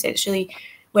like Chris said, it's really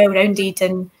well rounded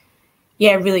and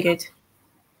really good.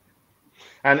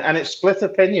 And it's split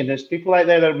opinion. There's people out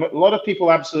there a lot of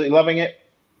people absolutely loving it.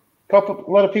 A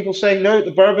lot of people saying no,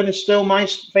 the bourbon is still my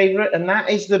favorite, and that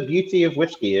is the beauty of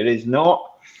whiskey. It is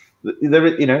not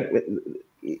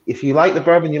if you like the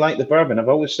bourbon, you like the bourbon. I've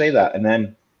always say that, and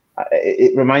then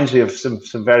it reminds me of some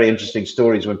very interesting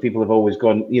stories when people have always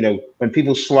gone. When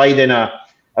people slide in a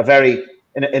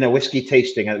whiskey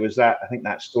tasting, and it was I think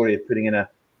that story of putting in a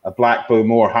Black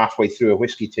Bowmore halfway through a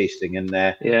whiskey tasting, and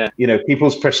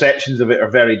people's perceptions of it are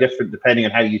very different depending on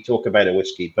how you talk about a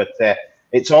whiskey. But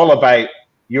it's all about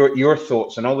your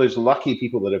thoughts, and all those lucky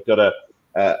people that have got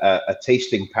a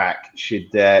tasting pack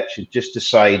should just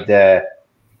decide.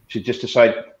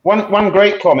 One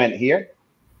great comment here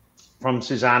from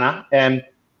Susanna.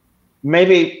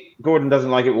 Maybe Gordon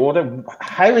doesn't like it water.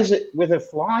 How is it with a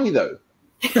fly though?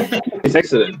 It's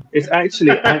excellent. It's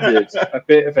actually added a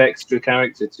bit of extra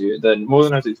character to it than more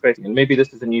than I was expecting. And maybe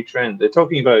this is a new trend. They're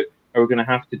talking about are we going to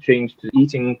have to change to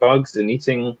eating bugs and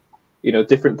eating,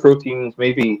 different proteins.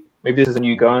 Maybe this is a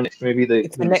new garnish. Maybe the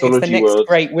mixology world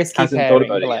great whiskey hasn't thought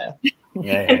about it.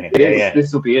 Yeah.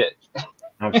 This will be it.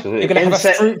 Absolutely. You're going to have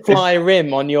a fruit fly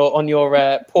rim on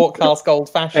your port cask old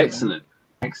fashioned.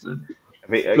 Excellent.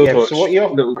 So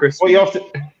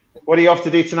what do you have to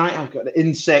do tonight? I've got an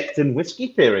insect and whiskey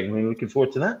pairing. I'm looking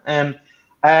forward to that.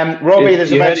 Robbie,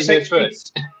 there's about 6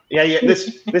 first.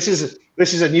 This is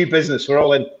a new business. We're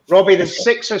all in. Robbie, there's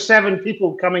 6 or 7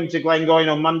 people coming to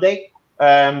Glengoyne on Monday.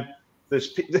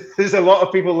 There's a lot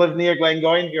of people live near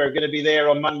Glengoyne who are going to be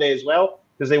there on Monday as well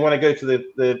because they want to go to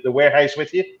the warehouse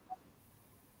with you.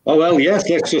 Oh well, yes.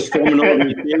 Let's just form an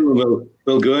order.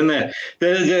 We'll go in there.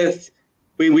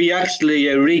 We actually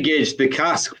re-gauged the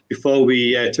cask before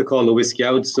we took all the whiskey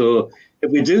out. So if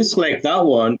we do select that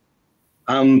one,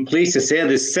 I'm pleased to say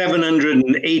there's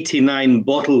 789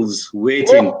 bottles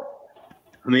waiting. Oh.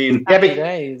 I mean, happy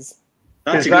days.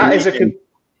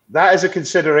 That is a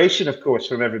consideration, of course,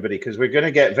 from everybody because we're going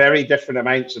to get very different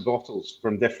amounts of bottles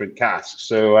from different casks.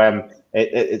 So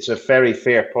it's a very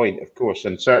fair point, of course,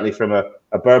 and certainly from a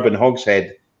bourbon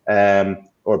hogshead.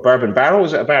 Or bourbon barrel?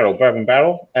 Is it a barrel? Bourbon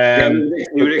barrel?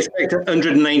 We would expect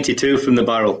 192 from the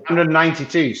barrel.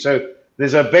 192. So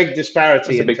there's a big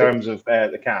disparity in terms of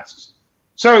the casks.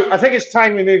 So I think it's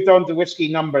time we moved on to whiskey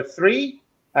number 3.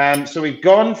 So we've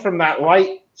gone from that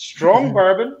light, strong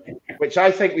bourbon, which I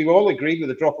think we've all agreed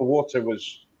with a drop of water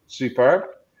was superb,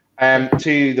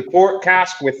 to the port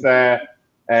cask with, I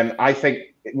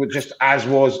think, just as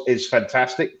is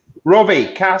fantastic. Robbie,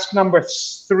 cask number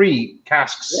 3,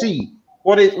 cask C.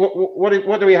 What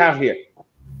do we have here?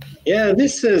 Yeah,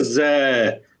 this is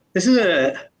a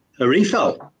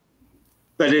refill,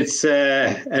 but it's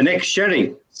an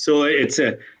ex-sherry. So it's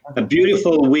a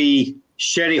beautiful wee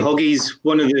sherry hoggies,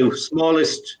 one of the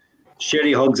smallest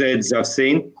sherry hogsheads I've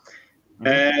seen.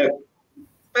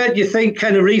 But you think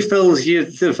kind of refills,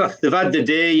 they've had the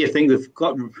day, you think they've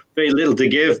got very little to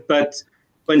give. But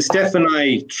when Steph and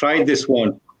I tried this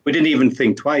one, we didn't even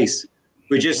think twice.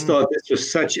 We just thought this was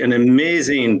such an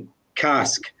amazing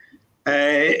cask.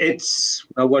 It's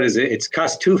what is it? It's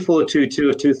cask 2422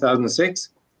 of 2006,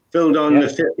 filled on the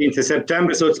 15th of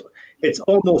September. So it's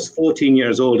almost 14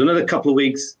 years old. Another couple of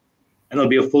weeks, and it'll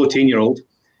be a 14-year-old.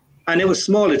 And it was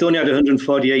small. It only had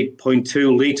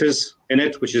 148.2 litres in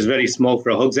it, which is very small for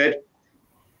a hogshead.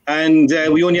 And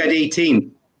we only had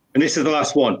 18. And this is the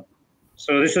last one.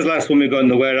 So this is the last one we've got in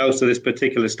the warehouse of this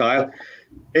particular style.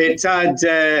 It had,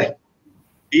 the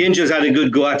Angels had a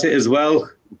good go at it as well.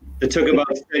 They took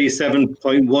about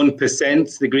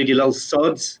 37.1%, the greedy little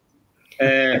sods.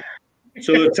 So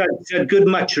it's had good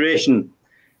maturation.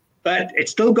 But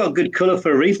it's still got good colour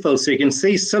for a refill. So you can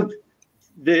see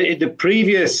the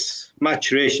previous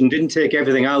maturation didn't take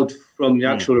everything out from the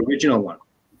actual original one.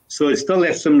 So it still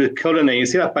left some of the colour in there. You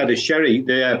see that by the sherry,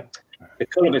 the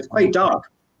colour of it's quite dark.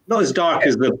 Not as dark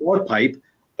as the board pipe,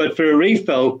 but for a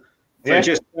refill for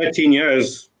just 13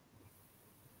 years,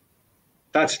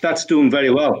 that's doing very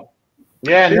well.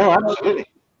 Yeah, no, absolutely.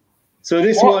 So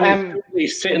this one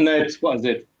is sitting at, what is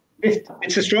it?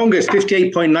 It's the strongest,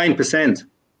 58.9%.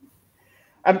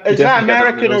 Is that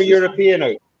American or European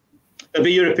oak? It'll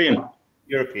be European.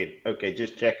 European. Okay,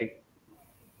 just checking.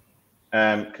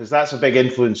 Because that's a big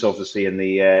influence, obviously, in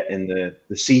the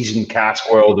seasoned cask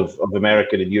world of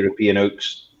American and European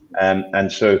oaks.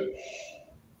 And so,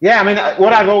 yeah, I mean,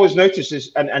 what I've always noticed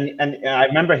is, and I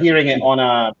remember hearing it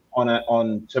on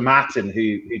Tomatin,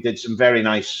 who did some very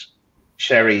nice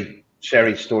sherry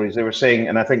stories. They were saying,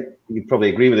 and I think you probably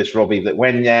agree with this, Robbie, that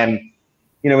when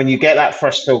when you get that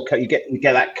first fill, you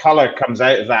get that color comes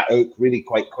out of that oak really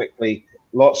quite quickly.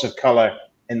 Lots of color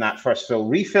in that first fill.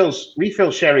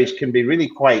 Refill sherries can be really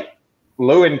quite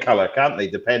low in color, can't they?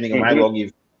 Depending on how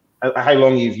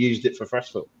long you've used it for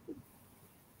first fill.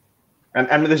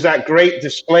 And there's that great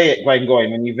display at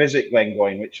Glengoyne when you visit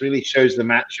Glengoyne, which really shows the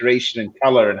maturation in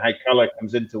color and how color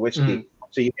comes into whiskey.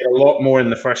 So you get a lot more in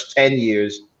the first 10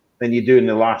 years than you do in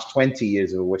the last 20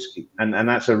 years of a whiskey. And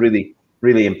that's a really,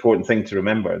 really important thing to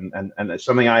remember. And it's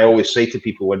something I always say to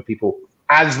people when people,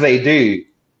 as they do,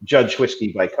 judge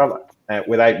whiskey by color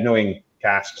without knowing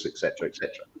casks, etc.,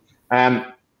 etc.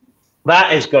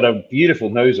 That has got a beautiful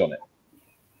nose on it.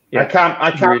 Yeah, I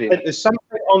can't. Really. There's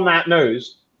something on that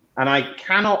nose, and I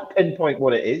cannot pinpoint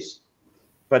what it is,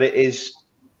 but it is.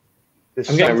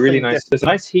 I'm getting really nice. There's a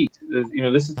nice heat.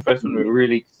 This is the first one we're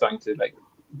really starting to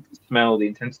smell the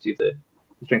intensity of the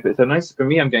strength. It's a nice. For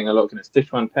me, I'm getting a lot of kind of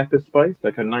Sichuan pepper spice,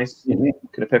 like a nice kind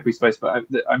of peppery spice. But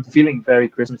I'm feeling very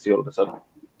Christmassy all of a sudden,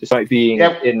 despite being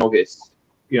in August.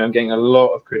 I'm getting a lot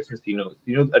of Christmassy notes.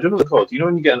 I don't know the called.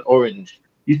 When you get an orange,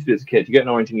 used to be as a kid, you get an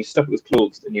orange and you stuff it with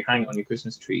cloves and you hang it on your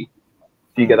Christmas tree.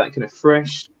 So you get that kind of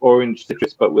fresh orange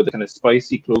citrus, but with a kind of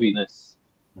spicy cloviness.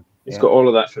 It's got all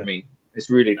of that for me. It's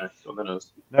really nice on the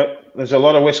nose. No, there's a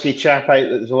lot of whiskey chat out.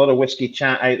 There's a lot of whiskey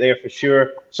chat out there for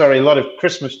sure. Sorry, a lot of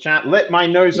Christmas chat. Lit my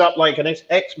nose up like an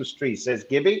Xmas tree, says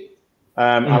Gibby.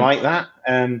 I like that.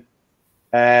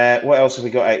 What else have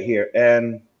we got out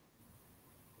here?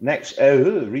 Next,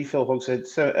 Refill-Hogshead.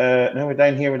 So, no, we're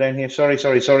down here.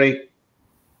 Sorry.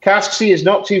 Cask C is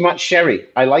not too much sherry.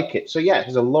 I like it. So yeah,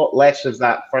 there's a lot less of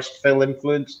that first fill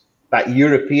influence, that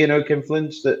European oak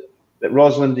influence that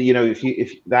Rosalind.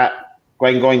 If that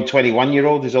Glengoyne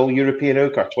 21-year-old is all European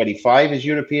oak or 25 is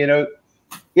European oak,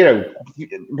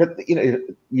 but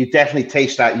you definitely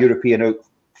taste that European oak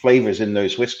flavors in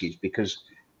those whiskies because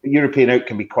European oak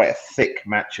can be quite a thick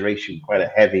maturation, quite a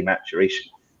heavy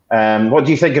maturation. What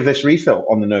do you think of this refill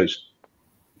on the nose?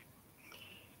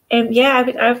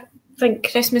 I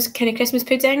think Christmas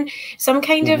pudding, some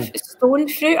kind of stone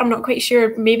fruit. I'm not quite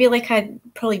sure. Maybe like a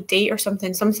probably date or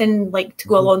something like to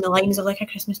go along the lines of like a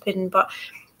Christmas pudding. But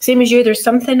same as you, there's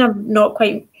something I'm not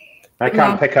quite. I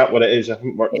can't pick up what it is. I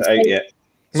haven't worked it out yet.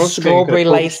 Strawberry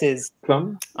laces.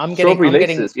 Plum. I'm getting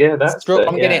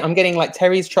like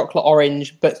Terry's chocolate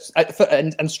orange,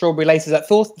 and strawberry laces. At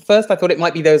first, I thought it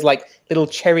might be those like little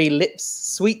cherry lips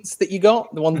sweets that you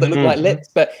got, the ones that look like lips.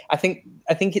 But I think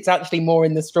it's actually more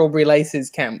in the strawberry laces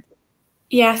camp.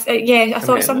 Yes, I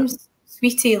thought some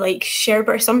sweetie like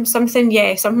sherbet or something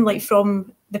like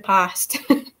from the past.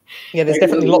 Yeah, there's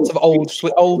definitely lots of old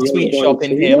sweet shop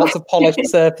in here, lots of polished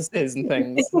surfaces and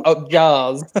things,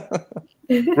 jars.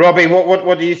 Robbie,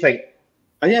 what do you think?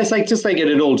 Yeah, it's just like in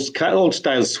an old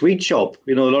style sweet shop.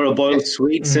 A lot of boiled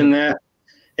sweets in there.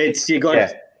 It's you got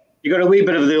a wee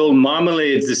bit of the old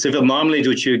marmalade, the civil marmalade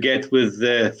which you get with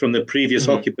from the previous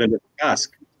occupant of the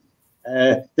cask.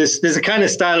 There's a kind of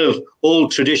style of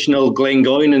old traditional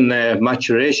Glengoyne in there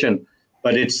maturation,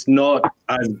 but it's not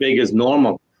as big as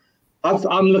normal.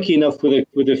 I'm lucky enough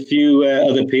with a few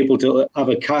other people to have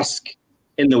a cask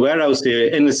in the warehouse here,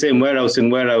 in the same warehouse in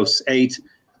warehouse 8,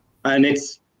 and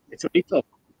it's a refill.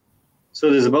 So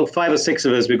there's about 5 or 6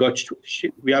 of us.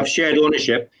 We have shared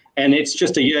ownership, and it's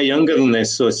just a year younger than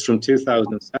this, so it's from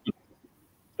 2007.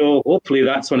 So hopefully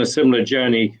that's on a similar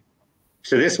journey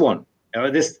to this one.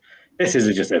 This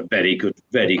is just a very good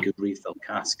refill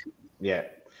cask. Yeah.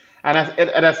 And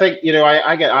I think, you know,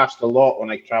 I get asked a lot when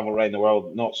I travel around the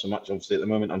world, not so much obviously at the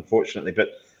moment, unfortunately, but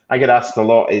I get asked a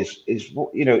lot is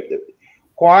you know,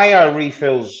 why are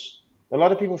refills? A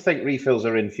lot of people think refills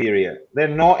are inferior. They're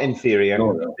not inferior.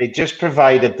 No. They just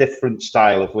provide a different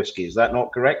style of whiskey. Is that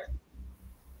not correct?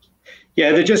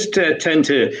 Yeah, they just tend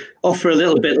to offer a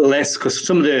little bit less because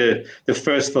some of the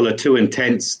first fill are too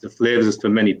intense, the flavors for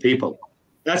many people.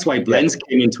 That's why blends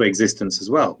came into existence as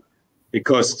well,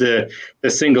 because the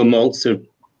single malts are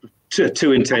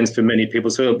too intense for many people.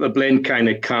 So a blend kind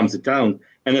of calms it down.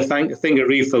 And I think a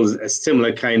refill is a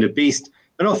similar kind of beast,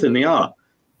 and often they are.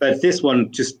 But this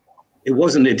one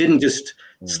it didn't just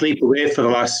sleep away for the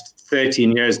last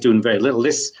 13 years doing very little.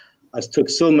 This has took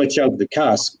so much out of the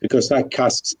cask because that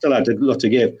cask still had a lot to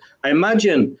give. I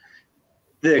imagine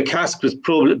the cask was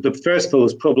probably, the first fill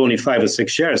was probably only 5 or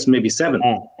 6 years, maybe 7.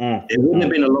 It wouldn't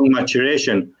have been a long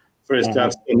maturation for us to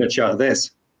have so much out of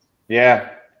this. Yeah.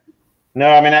 No,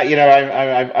 I mean, you know,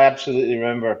 I absolutely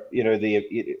remember, you know,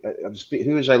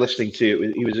 who was I listening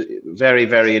to? It was a very,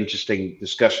 very interesting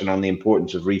discussion on the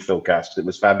importance of refill casks. It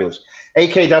was fabulous.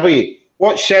 AKW,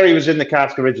 what sherry was in the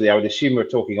cask originally? I would assume we're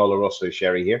talking Oloroso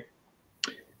sherry here.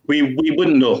 We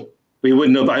wouldn't know. We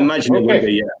wouldn't know, but I imagine it would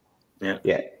be,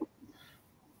 yeah.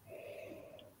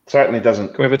 Certainly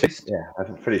doesn't. Can we have a taste? Yeah,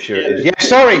 I'm pretty sure it is.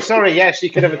 Yeah, sorry, yes, you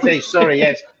could have a taste. Sorry,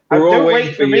 yes. Don't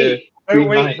wait for me. Don't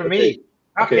wait for me.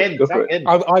 Okay, go for it.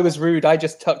 I was rude. I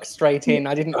just tucked straight in.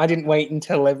 I didn't wait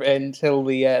until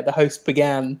the host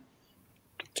began.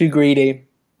 Too greedy.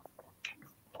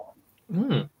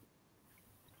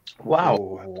 Wow.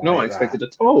 Oh, not expected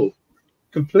at all.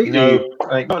 Completely,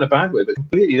 like, not in a bad way, but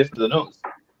completely different to the nose.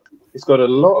 It's got a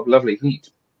lot of lovely heat,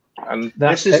 and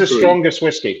this is the strongest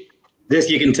whiskey. This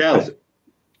you can tell.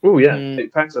 Oh yeah,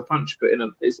 it packs a punch, but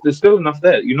there's still enough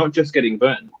there. You're not just getting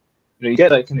burnt. You know, you get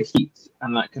that kind of heat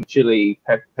and that kind of chili,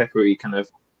 peppery kind of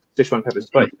Sichuan pepper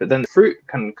spice, but then the fruit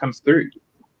comes through.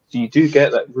 So you do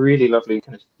get that really lovely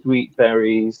kind of sweet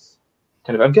berries.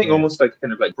 I'm getting almost like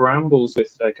kind of like brambles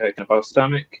with like a kind of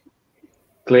balsamic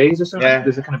glaze or something. Yeah.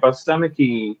 There's a kind of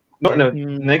balsamic-y, not in a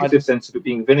negative sense of it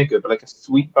being vinegar, but like a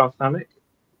sweet balsamic.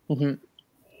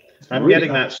 I'm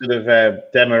getting that sort of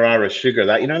demerara sugar,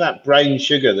 that, you know, that brown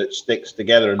sugar that sticks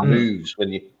together and moves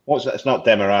when you. What's that? It's not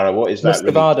demerara. What is that?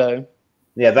 Muscovado. Really?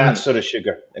 Yeah, that sort of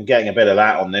sugar. I'm getting a bit of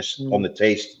that on this on the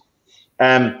taste.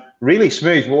 Really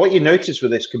smooth. But what you notice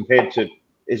with this compared to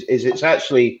is it's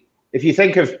actually, if you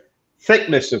think of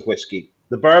thickness of whiskey,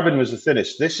 the bourbon was the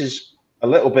thinnest. This is a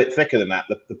little bit thicker than that.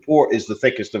 The port is the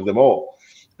thickest of them all.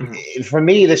 For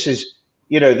me, this is.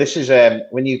 You know, this is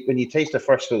when you taste a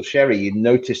first fill sherry, you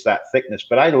notice that thickness.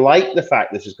 But I like the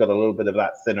fact this has got a little bit of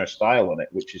that thinner style on it,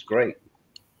 which is great.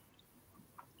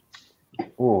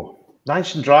 Oh,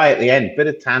 nice and dry at the end. Bit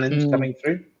of tannins coming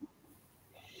through.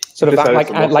 Sort of that,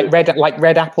 like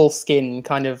red apple skin,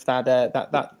 kind of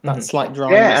that slight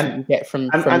dryness that you get from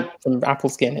apple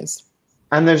skin.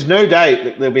 And there's no doubt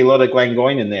that there'll be a lot of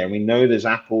Glengoyne in there. We know there's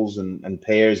apples and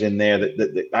pears in there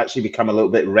that actually become a little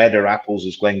bit redder apples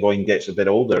as Glengoyne gets a bit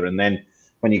older. And then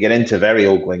when you get into very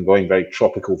old Glengoyne, very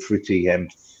tropical, fruity.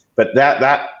 But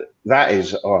that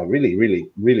is, really, really,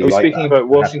 really. Are we speaking about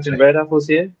Washington red apples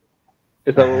here?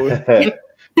 Is that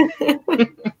what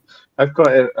I've got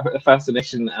a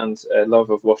fascination and a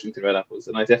love of Washington red apples,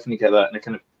 and I definitely get that. And it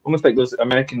kind of almost like those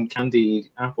American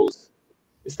candy apples.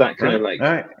 It's that kind of like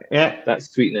that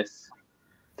sweetness.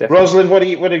 Definitely. Rosalind,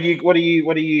 what are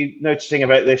you noticing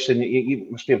about this? And you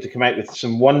must be able to come out with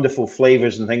some wonderful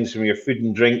flavors and things from your food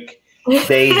and drink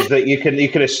days that you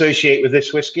can associate with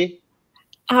this whiskey.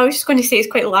 I was just going to say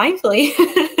it's quite lively.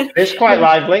 It is quite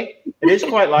lively. It is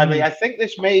quite lively. I think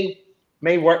this may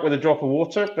work with a drop of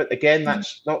water, but again,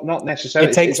 that's not necessarily.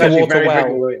 It takes the water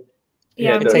well.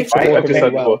 Yeah, it takes the water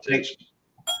very well.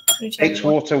 Takes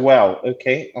water well.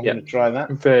 Okay, I'm going to try that.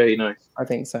 Very nice. I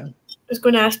think so. I was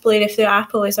going to ask Blair if the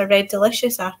apple is a red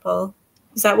delicious apple.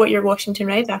 Is that what your Washington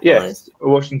red apple is? Yes, a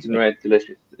Washington red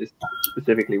delicious is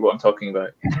specifically what I'm talking about.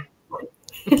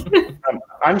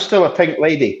 I'm still a pink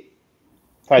lady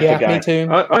type of guy. Me too.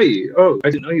 Are you? Oh, I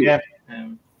didn't know you were.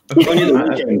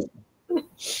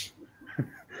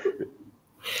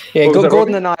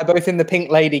 Gordon and I are both in the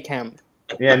pink lady camp.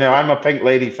 Yeah, no, I'm a pink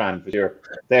lady fan for sure.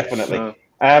 Definitely.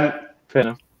 Fair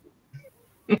enough.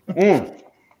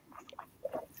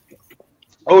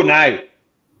 Oh, now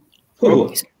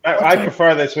Ooh. I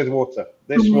prefer this with water.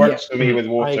 This works for me with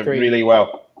water really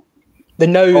well. The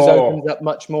nose opens up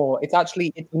much more. It's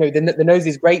actually, the nose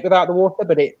is great without the water,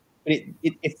 but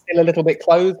it's still a little bit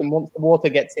closed. And once the water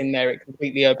gets in there, it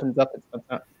completely opens up. It's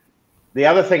fantastic. The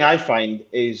other thing I find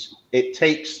is it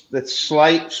takes the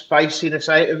slight spiciness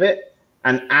out of it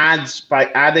and adds by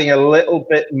adding a little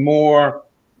bit more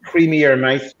creamier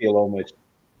mouthfeel almost.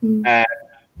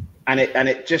 And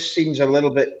it just seems a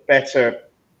little bit better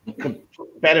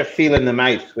feel in the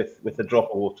mouth with a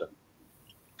drop of water.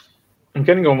 I'm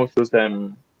getting almost those I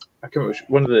can't remember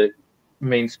one of the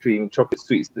mainstream chocolate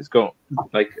sweets that's got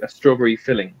like a strawberry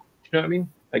filling. Do you know what I mean?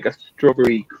 Like a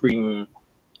strawberry cream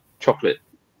chocolate.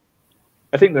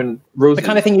 I think when roses, the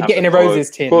kind of thing you get in a roses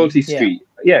tin. Quality Street.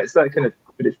 Yeah, it's that kind of,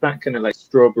 but it's that kind of like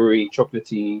strawberry,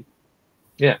 chocolatey,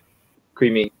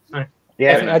 creamy.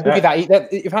 Yeah, I'd give you that.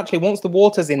 If actually once the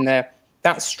water's in there,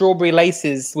 that strawberry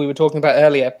laces we were talking about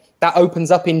earlier, that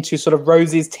opens up into sort of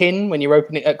roses tin when you're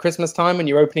opening at Christmas time, when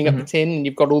you're opening up the tin and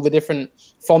you've got all the different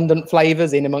fondant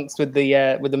flavors in amongst with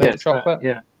the milk chocolate.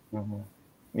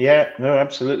 Yeah, no,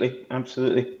 absolutely.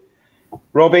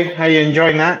 Robbie, how are you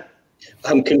enjoying that?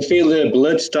 I can feel the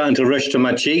blood starting to rush to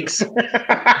my cheeks.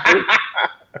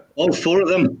 All four of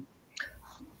them.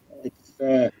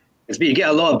 You get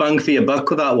a lot of bang for your buck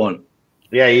with that one.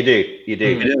 Yeah, you do. You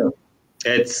do.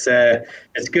 It's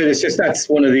good. It's just that's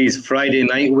one of these Friday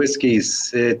night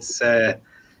whiskies. It's very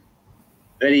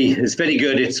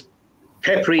good. It's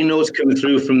peppery notes coming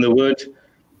through from the wood,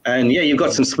 and you've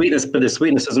got some sweetness, but the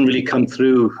sweetness doesn't really come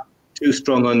through too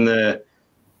strong on the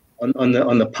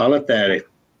palate there.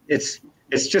 It's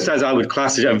just as I would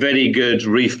class it, a very good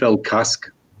refill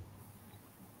cask.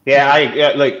 Yeah,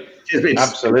 it's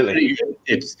absolutely.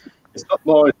 It's not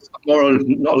more or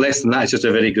not less than that. It's just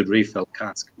a very good refill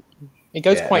cask. It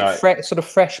goes quite sort of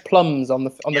fresh plums on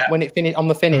the when it on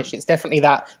the finish. It's definitely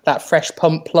that fresh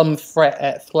plum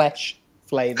flesh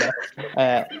flavor.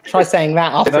 Try saying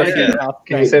that after.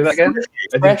 Can you say that again?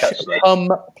 Fresh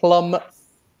plum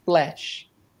flesh.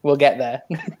 We'll get there.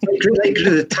 Like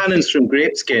the tannins from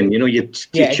grape skin, you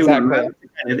chew them, and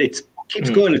it keeps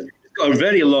going. It's got a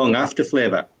very long after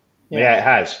flavor. Yeah, it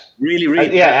has. Really.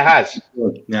 It has.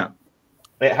 Yeah.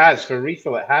 It has. For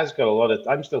refill, it has got a lot of...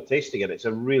 I'm still tasting it. It's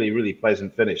a really, really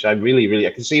pleasant finish. I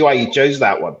can see why you chose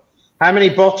that one. How many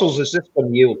bottles has this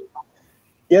one yield?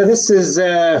 Yeah, this is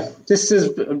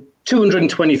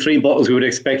 223 bottles we would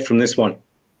expect from this one.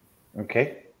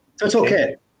 Okay. So it's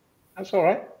okay. That's all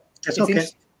right. That's okay.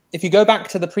 If you go back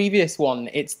to the previous one,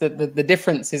 it's the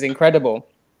difference is incredible.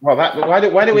 Well, why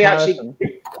don't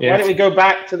we go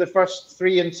back to the first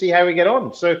three and see how we get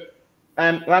on? So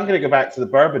I'm going to go back to the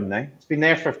bourbon now. It's been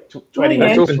there for 20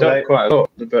 minutes. It's opened up quite a lot,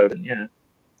 the bourbon, yeah.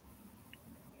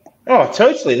 Oh,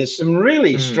 totally. There's some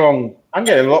really strong... I'm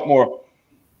getting a lot more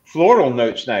floral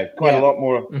notes now. Quite a lot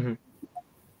more...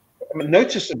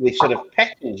 noticeably sort of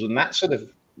petals and that sort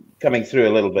of coming through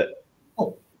a little bit.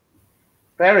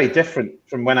 Very different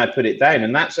from when I put it down.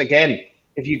 And that's, again,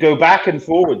 if you go back and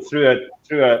forward through a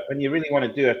when you really want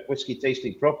to do a whiskey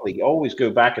tasting properly, you always go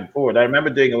back and forward. I remember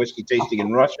doing a whiskey tasting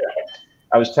in Russia.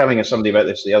 I was telling somebody about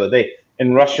this the other day.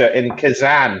 In Russia, in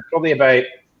Kazan, probably about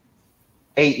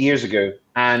 8 years ago,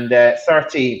 and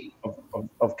 30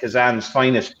 of Kazan's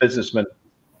finest businessmen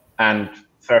and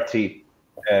 30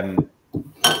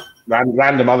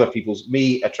 random other people's,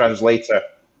 me, a translator.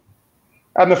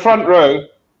 On the front row,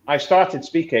 I started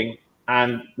speaking,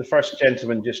 and the first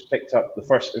gentleman just picked up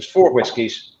there's 4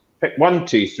 whiskies, picked 1,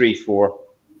 2, 3, 4,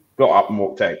 got up and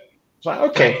walked out. It's like,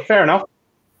 okay, fair enough.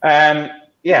 It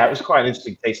was quite an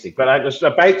interesting tasting. But I was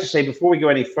about to say, before we go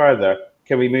any further,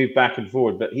 can we move back and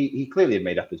forward? But he clearly had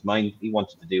made up his mind. He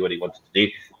wanted to do what he wanted to do.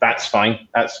 That's fine.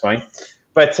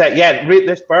 But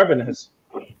this bourbon has...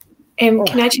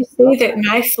 Can I just say that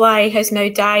my fly has now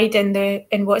died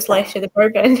in what's left of the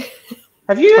bourbon?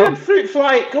 Have you had fruit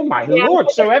fly? Oh my lord!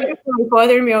 So it's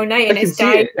bothering me all night, and it's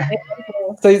died.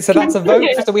 So that's a vote.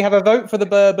 So we have a vote for the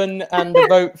bourbon and a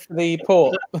vote for the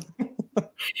port.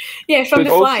 Yeah, from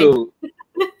the fly. Also,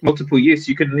 multiple use.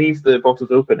 You can leave the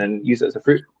bottles open and use it as a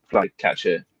fruit fly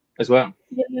catcher as well.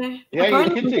 Yeah, you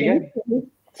can do.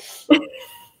 Yeah.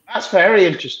 That's very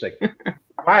interesting.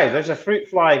 Wow, there's a fruit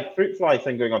fly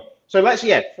thing going on. So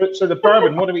so the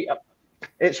bourbon. What do we?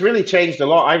 It's really changed a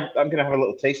lot. I'm going to have a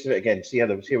little taste of it again. See how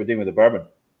we're doing with the bourbon.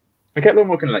 I get a lot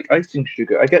more kind of like icing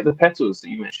sugar. I get the petals that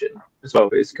you mentioned as well.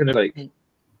 But it's kind of like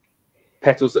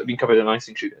petals that have been covered in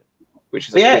icing sugar, which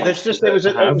is it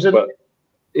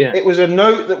was a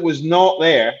note that was not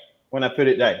there when I put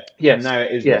it down. Yes. And now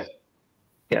it is. Yeah,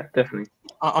 definitely.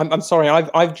 I'm sorry,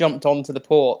 I've jumped onto the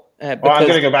port. I'm going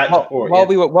to go back to port.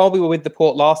 While we were with the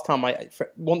port last time,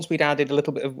 once we'd added a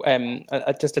little bit of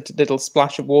just a little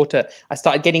splash of water, I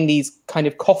started getting these kind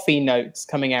of coffee notes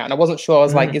coming out, and I wasn't sure. I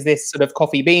was like, is this sort of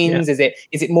coffee beans? Yeah.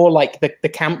 Is it more like the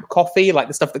camp coffee, like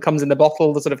the stuff that comes in the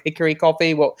bottle, the sort of hickory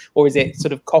coffee, or is it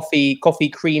sort of coffee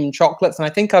cream chocolates? And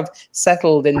I think I've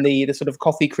settled in the sort of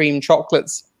coffee cream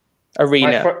chocolates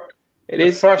arena. It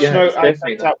is first note I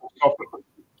picked up was coffee.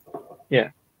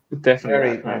 Yeah.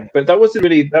 Definitely, but that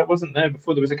wasn't there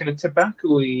before. There was a kind of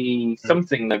tobacco-y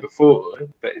something there before,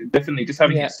 but definitely just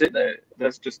having it sit there,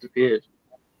 that's just appeared.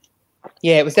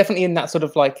 Yeah, it was definitely in that sort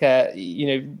of like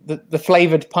the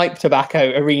flavored pipe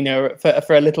tobacco arena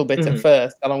for a little bit at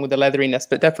first, along with the leatheriness,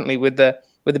 but definitely with a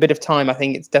bit of time, I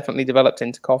think it's definitely developed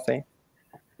into coffee.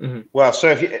 Well,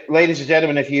 so ladies and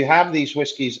gentlemen, if you have these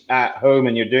whiskies at home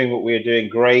and you're doing what we're doing,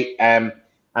 great.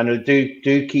 And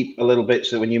do keep a little bit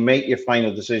so when you make your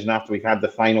final decision after we've had the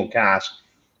final cask,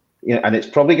 and it's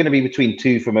probably going to be between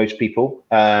 2 for most people,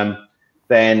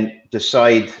 then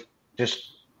decide,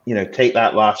 just, take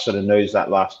that last sort of nose, that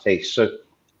last taste. So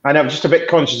I know I'm just a bit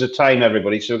conscious of time,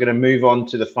 everybody. So we're going to move on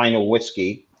to the final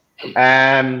whiskey.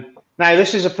 Now,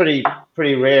 this is a pretty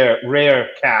rare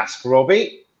cask,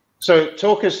 Robbie. So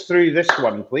talk us through this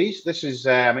one, please. This is,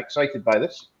 I'm excited by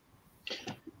this.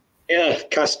 Yeah,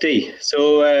 Cask D.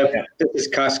 So this is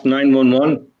Cask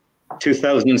 911,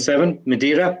 2007,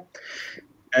 Madeira.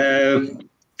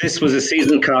 This was a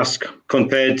seasoned cask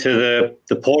compared to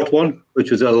the port one, which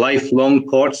was a lifelong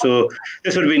port. So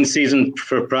this would have been seasoned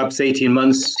for perhaps 18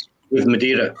 months with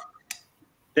Madeira.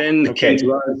 Then came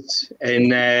to us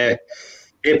in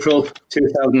April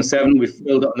 2007. We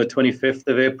filled it on the 25th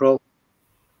of April.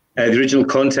 The original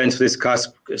content for this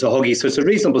cask is a hoggy, so it's a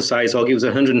reasonable size hoggy. It was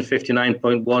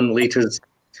 159.1 litres.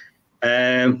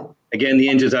 Again, the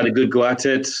Indians had a good go at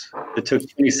it. They took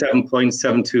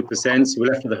 27.72%, so we're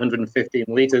left with 115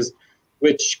 litres,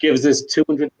 which gives us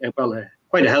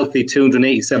quite a healthy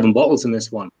 287 bottles in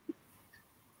this one.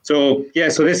 So,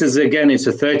 so this is, again, it's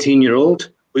a 13-year-old.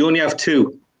 We only have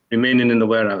 2 remaining in the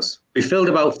warehouse. We filled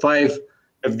about 5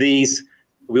 of these.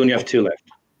 We only have 2 left.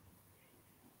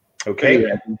 Okay.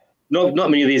 Not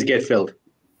many of these get filled.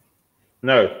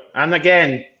 No. And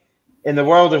again, in the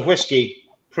world of whiskey,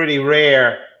 pretty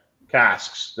rare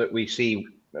casks that we see,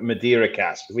 Madeira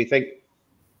casks. We think,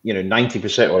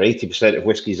 90% or 80% of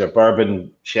whiskies are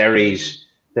bourbon, cherries,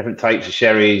 different types of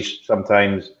cherries,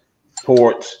 sometimes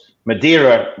port.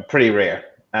 Madeira, pretty rare.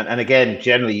 And again,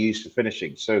 generally used for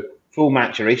finishing. So full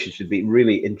maturation should be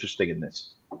really interesting in this.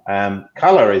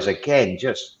 Color is, again,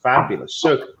 just fabulous.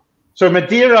 So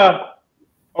Madeira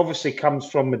obviously comes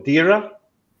from Madeira.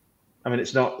 I mean,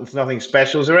 it's nothing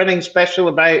special. Is there anything special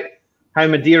about how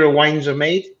Madeira wines are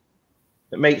made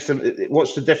that makes them?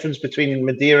 What's the difference between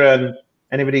Madeira and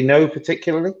anybody know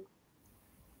particularly?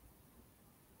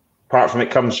 Apart from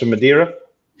it comes from Madeira,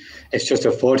 it's just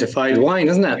a fortified wine,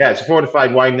 isn't it? Yeah, it's a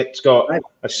fortified wine that's got a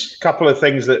couple of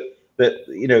things that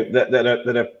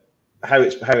are how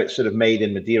it's sort of made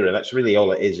in Madeira. That's really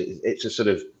all it is. It's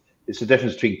the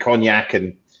difference between cognac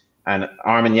and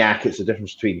Armagnac. It's the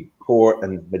difference between port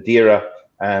and Madeira,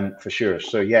 for sure.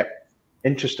 So yeah,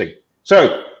 interesting.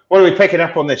 So what are we picking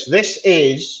up on this? This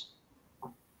is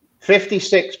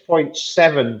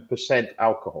 56.7%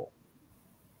 alcohol.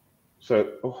 So,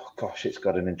 oh gosh, it's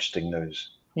got an interesting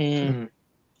nose. Again,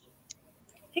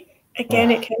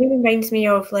 it kind of reminds me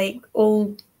of like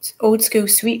old school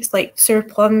sweets like sour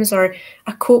plums or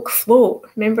a Coke float.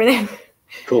 Remember them?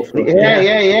 Cool. Yeah.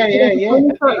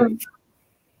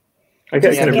 I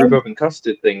get kind of rhubarb and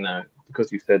custard thing now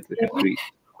because you said the sweet.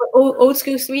 Old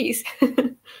school sweets.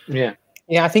 Yeah.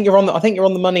 I think you're on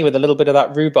the money with a little bit of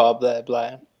that rhbarb there,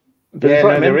 Blair.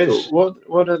 There is.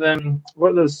 What are them?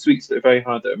 What are those sweets that are very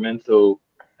hard that are menthol?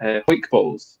 Hoik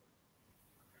balls.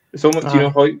 Do you know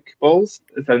hoik balls?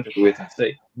 It sounds like a weird thing to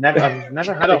say. I've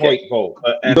never had a hoik ball.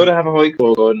 But, you've got to have a hoik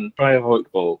ball and try a hoik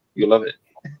ball. You'll love it.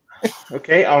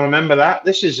 Okay, I'll remember that.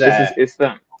 It's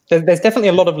that. There's definitely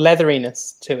a lot of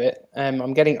leatheriness to it.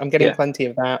 I'm getting plenty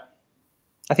of that.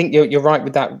 I think you're right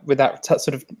with that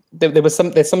sort of.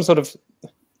 There's some sort of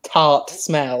tart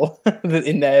smell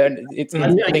in there, and I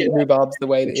think rhubarb's the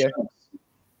way that you.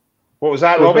 What was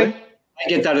that, Robbie? I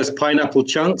get that as pineapple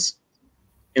chunks.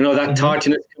 That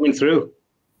tartiness coming through.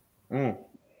 Now,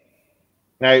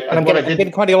 and I'm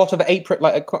getting quite a lot of apricot.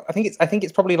 Like I think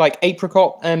it's probably like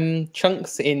apricot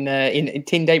chunks in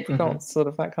tinned apricots, sort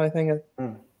of that kind of thing.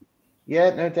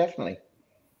 Yeah, no, definitely.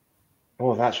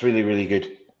 Oh, that's really, really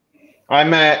good.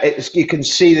 You can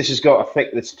see this has got a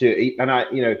thickness to it, and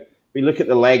we look at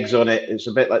the legs on it, it's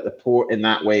a bit like the port in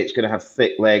that way. It's going to have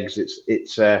thick legs.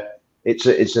 It's a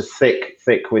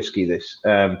thick whiskey. This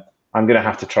I'm going to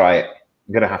have to try it.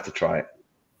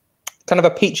 Kind of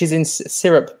a peaches in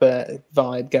syrup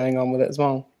vibe going on with it as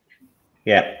well.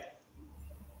 Yeah.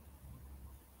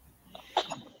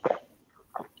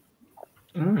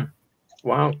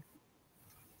 Wow.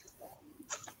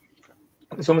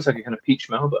 It's almost like a kind of peach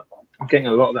Melba. I'm getting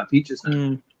a lot of that peaches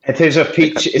now. It is a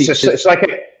peach. It's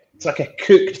like a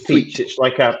cooked peach. It's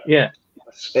like a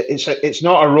It's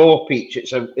not a raw peach.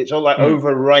 It's all like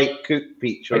overripe cooked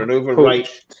peach or like an overripe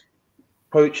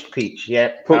poached peach.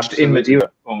 Yeah, poached in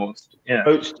Madeira almost. Yeah,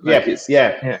 poached. Like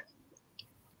yeah.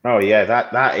 Oh yeah,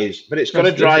 that is. But it's got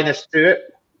a dryness to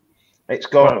it. It's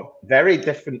got very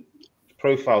different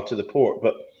profile to the port,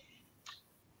 but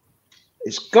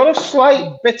it's got a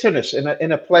slight bitterness in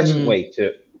a pleasant way to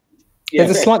it. Yeah.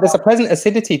 There's a pleasant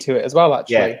acidity to it as well,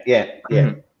 actually. Yeah.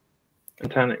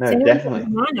 Tannic. No, definitely.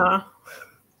 Banana.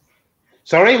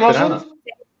 Sorry, Rosalind?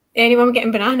 Anyone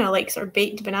getting banana, like sort of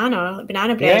baked banana, like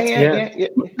banana bread?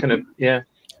 Yeah.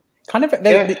 Kind of,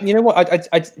 you know what?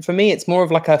 I for me, it's more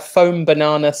of like a foam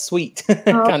banana sweet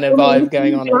kind of vibe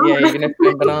going on. Yeah, you know,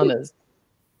 foam bananas.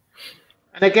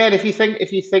 And again, if you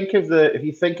think of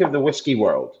the whiskey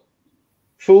world,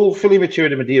 fully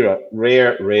matured in Madeira,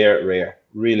 rare,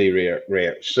 really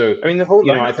rare. So I mean, the whole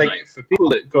I think for people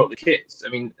that got the kits, I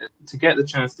mean, to get the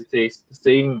chance to taste the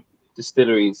same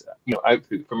distilleries,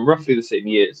 output from roughly the same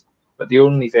years, but the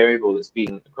only variable that's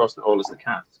been across the whole is the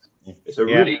cask. It's a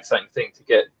really exciting thing to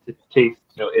get to taste,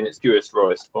 in its purest,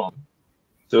 rawest form.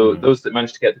 So those that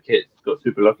managed to get the kit got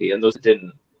super lucky, and those that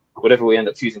didn't, whatever we end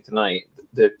up choosing tonight,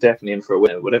 they're definitely in for a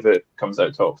winner, whatever comes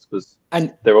out tops, because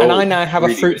they're all. And I now have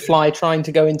a fruit fly trying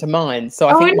to go into mine, so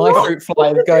I think my fruit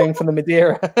fly is going for the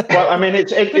Madeira. Well, I mean,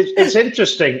 it's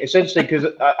interesting. It's interesting because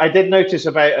I did notice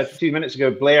about 2 minutes ago,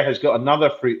 Blair has got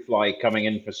another fruit fly coming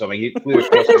in for something. He flew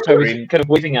across the screen, kind of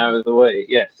waving out of the way.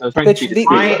 Yes, I was trying to be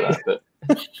like that, but.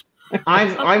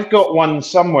 I've got one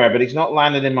somewhere, but he's not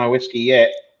landed in my whiskey yet.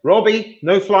 Robbie,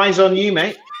 no flies on you,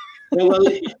 mate. Well,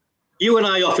 you and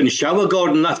I often shower,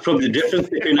 Gordon. That's probably the difference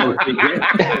between our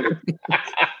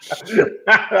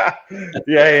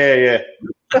Yeah.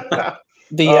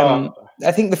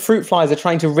 I think the fruit flies are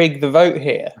trying to rig the vote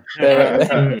here.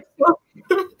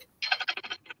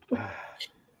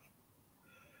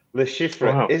 Le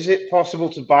Chiffre, is it possible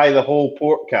to buy the whole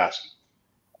port cask?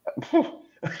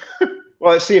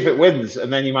 Well, let's see if it wins,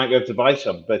 and then you might be able to buy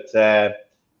some. But that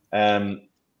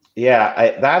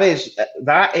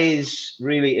is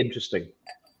really interesting.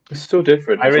 It's so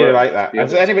different. I really like that.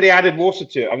 Has anybody added water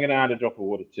to it? I'm going to add a drop of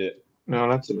water to it. No,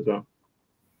 that's it as well.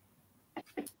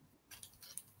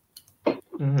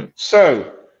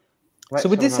 So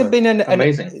would this have been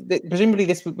amazing? Presumably,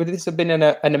 would this have been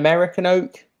an American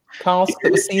oak cask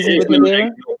that was seasoned with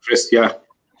Madeira? Chris, yeah.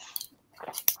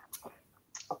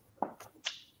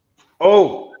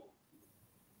 Oh,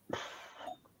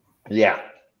 yeah.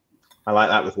 I like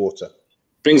that with water.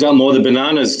 Brings out more of the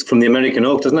bananas from the American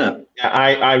oak, doesn't it? Yeah,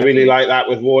 I really like that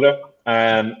with water.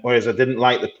 Whereas I didn't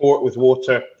like the port with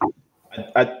water.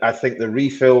 I think the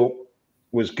refill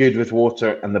was good with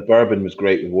water, and the bourbon was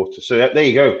great with water. So there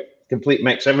you go. Complete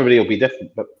mix. Everybody will be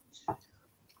different, but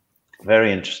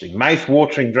very interesting.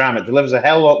 Mouth-watering dram. It delivers a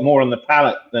hell of a lot more on the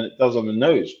palate than it does on the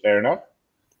nose. Fair enough.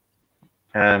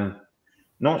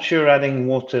 Not sure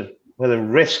whether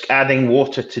risk adding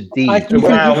water to D. To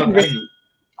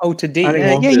D.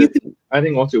 I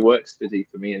think water works for D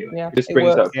for me anyway. Yeah, it just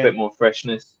brings out a bit more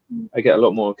freshness. I get a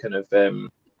lot more kind of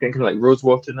like rose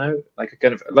water now, like a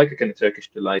kind of Turkish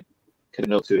delight kind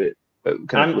of note to it, but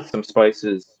kind of with some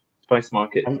spices, spice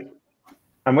market.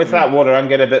 And with that water, I'm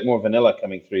getting a bit more vanilla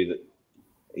coming through. That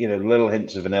little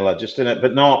hints of vanilla just in it,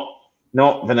 but not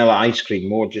vanilla ice cream.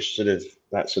 More just sort of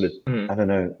that sort of. I don't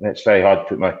know. It's very hard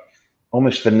to put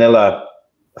almost vanilla,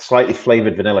 slightly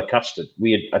flavored vanilla custard.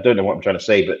 Weird. I don't know what I'm trying to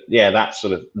say, but yeah, that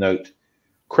sort of note.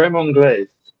 Creme anglaise.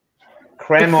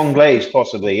 Creme anglaise,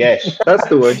 possibly. Yes, that's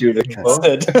the word you're looking for.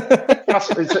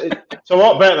 It's a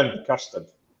lot better than custard.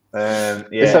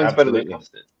 It sounds better than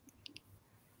custard.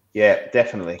 Yeah,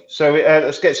 definitely. So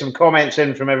let's get some comments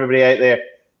in from everybody out there.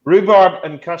 Rhubarb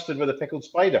and custard with a pickled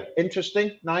spider.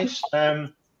 Interesting. Nice.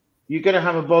 You're going to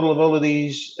have a bottle of all of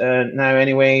these now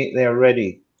anyway. They're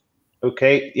ready.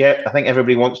 Okay. Yeah, I think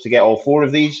everybody wants to get all 4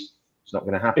 of these. It's not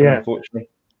going to happen, unfortunately.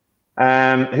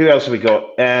 Who else have we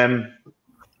got?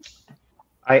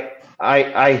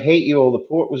 I hate you all. The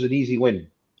port was an easy win.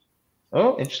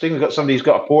 Oh, interesting. We've got somebody who's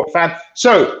got a port fan.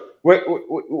 So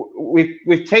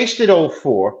we've tasted all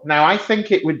 4. Now, I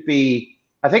think maybe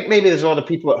there's a lot of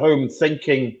people at home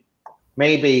thinking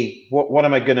maybe what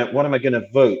am I gonna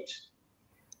vote?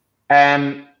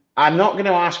 I'm not going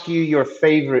to ask you your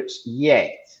favorites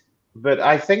yet, but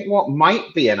I think what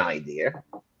might be an idea,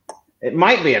 it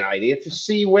might be an idea to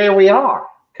see where we are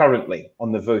currently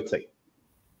on the voting.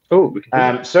 Oh, we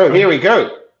can so here we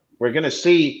go. We're going to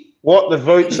see what the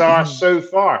votes are so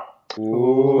far.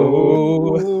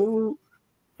 Ooh.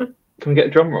 Can we get a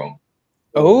drum roll?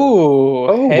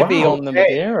 Oh, heavy wow. on the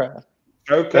Madeira.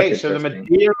 Okay, so the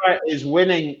Madeira is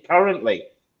winning currently.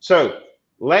 So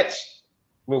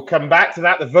we'll come back to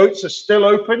that. The votes are still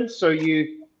open, so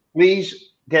you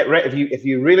please get ready. If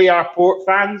you really are port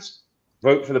fans,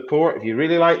 vote for the port. If you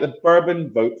really like the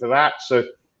bourbon, vote for that. So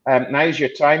now's your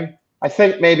time. I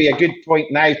think maybe a good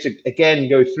point now to again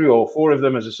go through all four of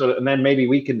them as a sort of, and then maybe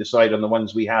we can decide on the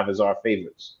ones we have as our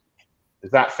favorites. Is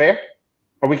that fair?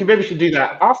 Or maybe we should do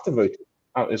that after voting.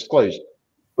 It's closed.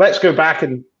 Let's go back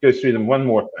and go through them one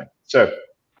more time. So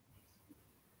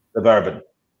the bourbon.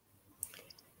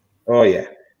 Oh yeah.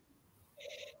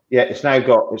 Yeah, it's now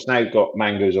got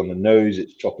mangoes on the nose.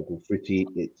 It's tropical fruity.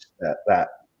 It's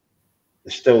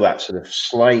there's still that sort of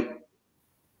slight.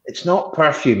 It's not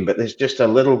perfume, but there's just a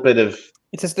little bit of.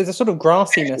 There's a sort of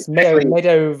grassiness,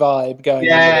 meadow vibe going.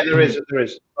 Yeah, there is.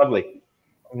 Lovely.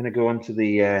 I'm going to go on to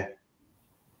the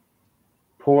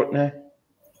port now.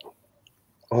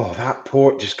 Oh, that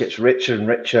port just gets richer and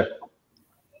richer.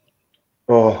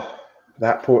 Oh,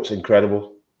 that port's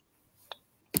incredible.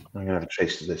 I'm going to have a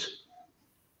taste of this.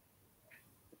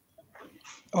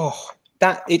 Oh,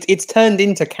 it's turned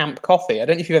into camp coffee. I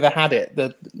don't know if you've ever had it.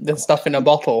 The stuff in a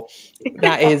bottle.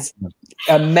 That is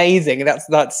amazing. That's.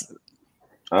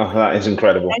 Oh, that is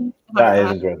incredible. That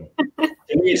is incredible.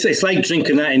 It's like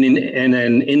drinking that in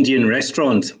an Indian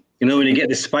restaurant. You know, when you get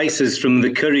the spices from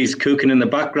the curries cooking in the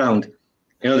background.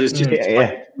 You know, there's just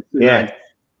yeah.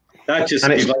 That just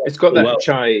it's got that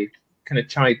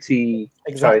chai tea.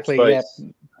 Exactly. Chai Yeah.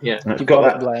 spice. Yeah. You've got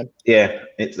that. Blend. Yeah,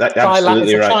 it's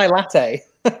absolutely it's a right. chai latte.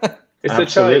 It's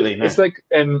absolutely. It's like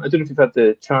I don't know if you've had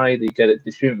the chai that you get at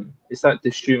Dishoom. It's that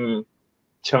Dishoom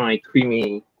chai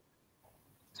creamy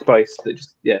spice that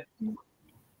just Yeah.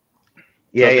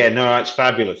 No, it's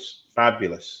fabulous. That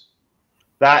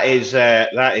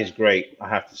is great. I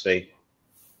have to say.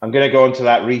 I'm going to go into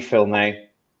that refill now.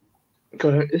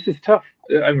 God, this is tough.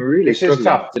 I'm really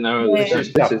struggling to know. This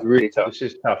is really tough. This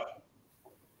is tough.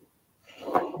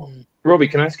 Robbie,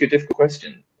 can I ask you a difficult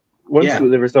question? Once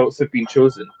the results have been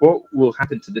chosen, what will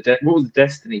happen to what will the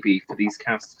destiny be for these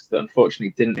casks that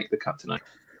unfortunately didn't make the cut tonight?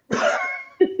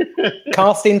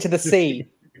 Cast into the sea.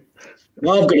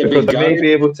 Well, I've got a big I may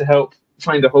be able to help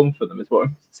find a home for them as well.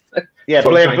 Yeah,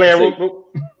 Blair,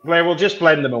 we'll just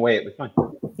blend them away. It'll be fine.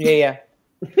 Yeah.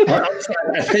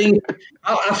 I think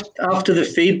after the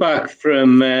feedback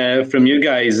from you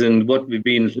guys and what we've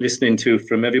been listening to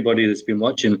from everybody that's been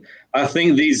watching, I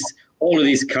think all of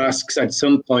these casks at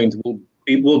some point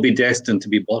will be destined to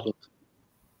be bottled.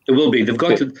 They will be. They've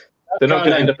got to. They're not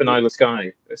going to end up in Isle of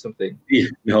Skye or something. Yeah,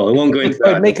 no, it won't go into that.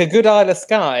 It would make a good Isle of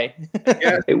Skye.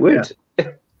 Yeah, it would.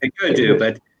 Yeah. It could do,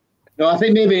 but no, I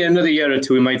think maybe another year or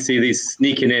two we might see these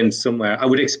sneaking in somewhere. I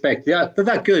would expect. Yeah, they're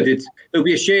that good. It would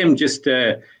be a shame just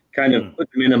to kind of put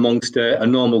them in amongst a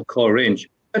normal core range.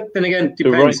 But then again,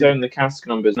 depends. So write down the cask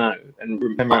numbers now and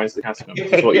memorize the cask numbers.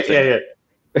 That's what you think.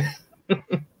 Yeah.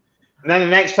 And then the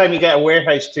next time you get a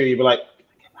warehouse tour, you'll be like,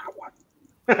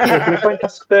 can we find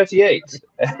cask 38?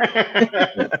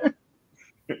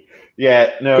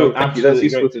 Yeah, no, cool, absolutely. That's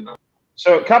useful to know.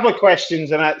 So a couple of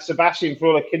questions, and Sebastian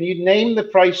Frola, can you name the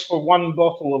price for one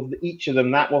bottle of each of them?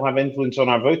 That will have influence on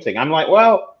our voting. I'm like,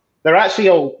 well, they're actually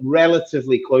all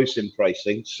relatively close in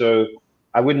pricing, so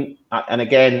I wouldn't. And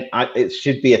again, it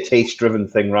should be a taste-driven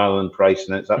thing rather than price,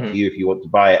 and it's up to you if you want to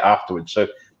buy it afterwards. So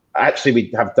actually,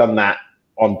 we have done that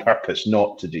on purpose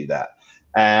not to do that.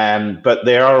 But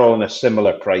they are all in a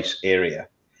similar price area.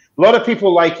 A lot of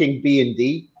people liking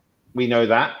B&D, we know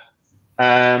that.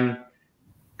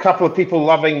 Couple of people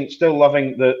still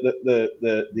loving the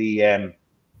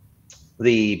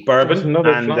bourbon,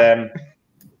 and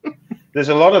there's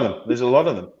a lot of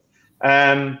them.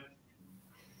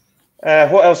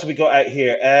 What else have we got out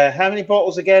here? How many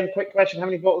bottles again? Quick question: how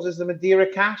many bottles is the Madeira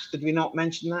Cask? Did we not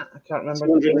mention that? I can't remember.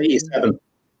 287.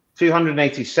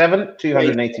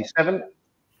 287.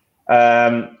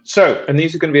 And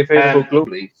these are going to be available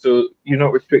globally, so you're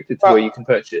not restricted to where you can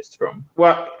purchase from.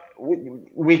 Well,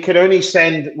 we can only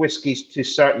send whiskies to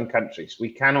certain countries. We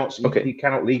cannot. Okay. You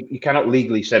cannot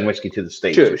legally send whiskey to the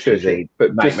States. Sure.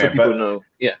 But just so people know,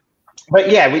 yeah.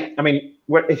 But yeah,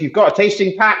 if you've got a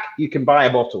tasting pack, you can buy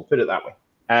a bottle. Put it that way.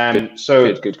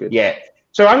 Good. Yeah.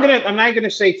 So I'm now gonna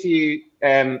say to you,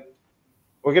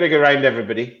 we're going to go around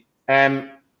everybody.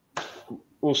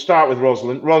 We'll start with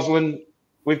Rosalind. Rosalind,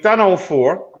 we've done all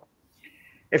 4.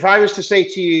 If I was to say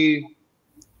to you,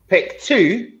 pick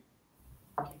 2,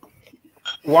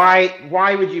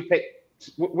 why would you pick?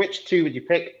 Which 2 would you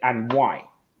pick, and why?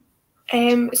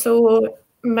 So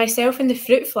myself and the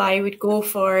fruit fly would go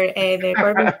for the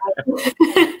bourbon barrel.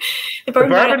 the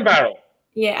bourbon barrel.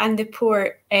 Yeah, and the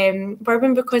port.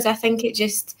 Bourbon, because I think it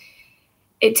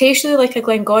tastes really like a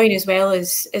Glengoyne as well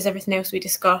as everything else we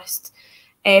discussed.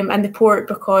 And the port,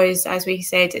 because as we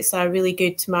said, it's a really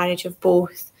good marriage of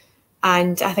both.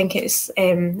 And I think it's,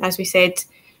 as we said,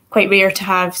 quite rare to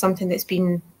have something that's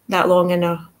been that long in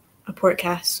a port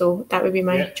cask. So that would be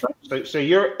my choice. So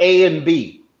you're A and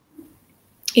B.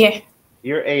 Yeah.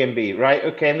 You're A and B, right?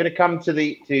 Okay, I'm going to come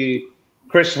to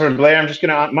Christopher and Blair. I'm just going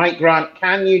to ask Mike Grant,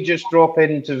 can you just drop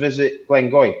in to visit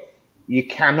Glengoyne? You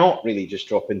cannot really just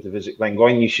drop in to visit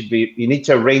Glengoyne. You need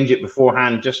to arrange it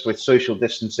beforehand, just with social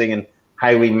distancing and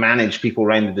how we manage people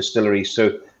around the distillery.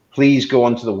 So please go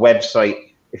onto the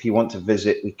website if you want to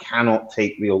visit. We cannot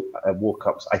take real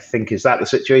walk-ups. I think, is that the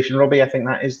situation, Robbie? I think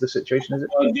that is the situation, is it?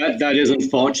 Well, that is,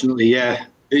 unfortunately, yeah.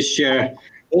 This year,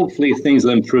 hopefully things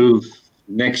will improve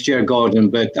next year, Gordon,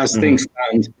 but as things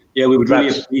stand, yeah, we would really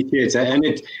appreciate it. And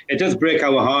it does break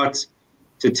our hearts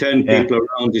to turn people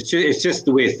around. It's just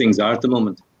the way things are at the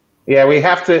moment. Yeah, we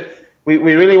have to. We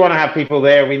really want to have people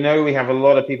there. We know we have a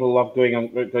lot of people love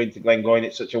going to Glengoyne.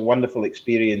 It's such a wonderful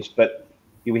experience, but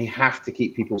we have to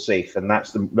keep people safe, and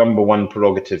that's the #1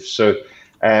 prerogative. So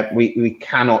we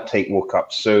cannot take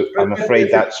walk-ups. So I'm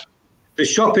afraid that's. The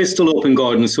shop is still open,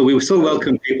 Gordon, so we will still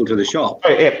welcome people to the shop.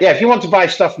 Yeah, if you want to buy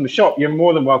stuff from the shop, you're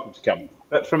more than welcome to come.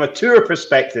 But from a tour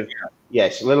perspective,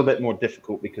 yes, a little bit more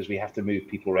difficult because we have to move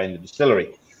people around the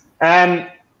distillery.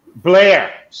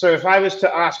 Blair, so if I was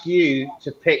to ask you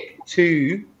to pick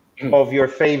 2 of your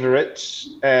favourites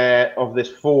of this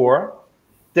 4,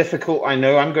 difficult, I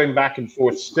know. I'm going back and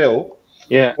forth still.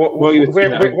 Yeah. Where do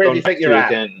you think you're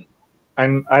at? Again.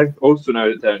 I've also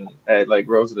narrowed it down, like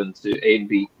Rosalind, to A and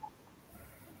B.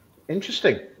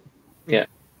 Interesting. Yeah,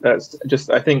 that's just.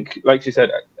 I think, like she said,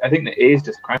 I think the A is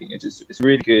just cracking. It's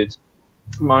really good.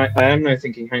 I am now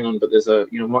thinking, hang on, but there's a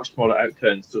much smaller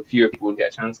outturn, so fewer people will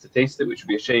get a chance to taste it, which would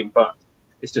be a shame. But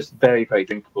it's just very, very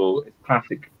drinkable. It's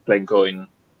classic Glengoyne,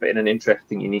 but in an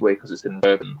interesting, unique way because it's in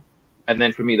bourbon. And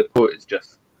then for me, the port is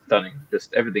just stunning.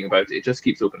 Just everything about it. It just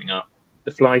keeps opening up.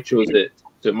 The fly chose it,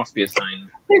 so it must be a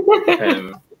sign.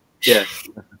 Yeah,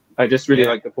 I just really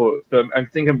like the port. So I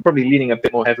think I'm probably leaning a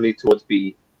bit more heavily towards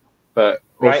B, but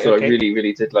also I really,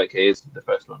 really did like A as the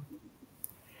first one.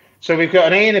 So we've got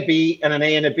an A and a B and an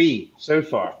A and a B so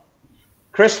far.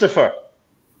 Christopher,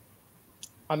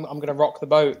 I'm going to rock the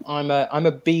boat. I'm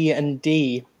a B and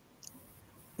D.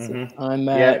 So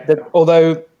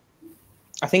although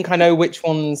I think I know which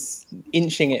one's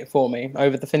inching it for me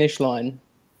over the finish line.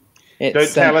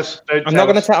 Don't tell us. I'm not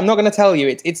going to tell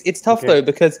you. It's tough though,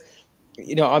 because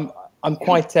I'm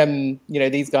quite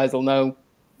these guys will know,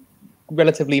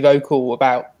 relatively vocal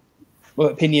about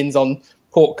opinions on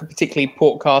port, particularly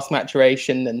port cask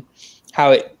maturation and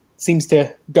how it seems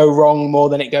to go wrong more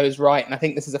than it goes right. And I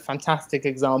think this is a fantastic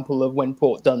example of when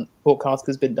port cask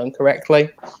has been done correctly.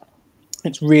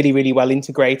 It's really, really well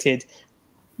integrated.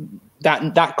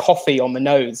 That coffee on the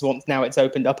nose, once now it's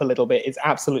opened up a little bit, is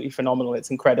absolutely phenomenal.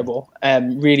 It's incredible.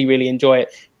 Really, really enjoy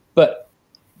it. But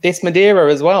this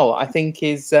Madeira as well, I think,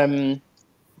 is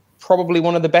probably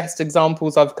one of the best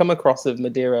examples I've come across of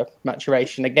Madeira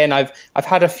maturation. Again, I've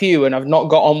had a few and I've not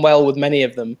got on well with many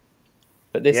of them,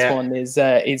 but this one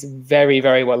is very,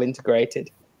 very well integrated.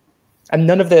 And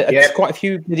none of there's quite a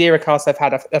few Madeira casks I've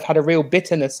had a real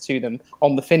bitterness to them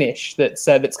on the finish. That's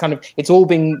kind of, it's all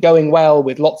been going well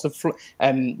with lots of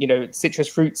citrus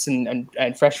fruits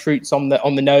and fresh fruits on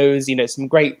the nose. Some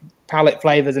great palate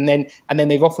flavors, and then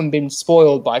they've often been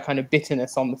spoiled by kind of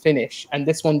bitterness on the finish. And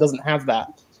this one doesn't have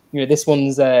that. This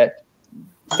one's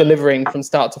delivering from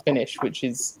start to finish, which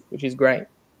is great.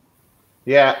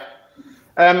 Yeah.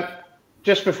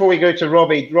 Just before we go to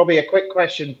Robbie, a quick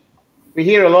question. We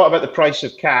hear a lot about the price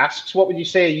of casks. What would you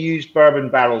say a used bourbon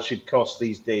barrel should cost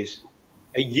these days?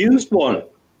 A used one?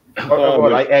 A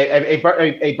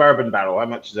bourbon barrel. How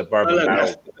much is a bourbon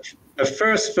barrel? A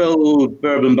first fill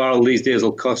bourbon barrel these days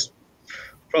will cost,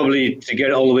 probably to get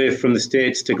it all the way from the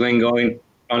States to Glengoyne,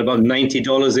 around about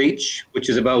 $90 each, which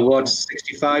is about, what,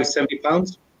 65, 70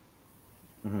 pounds?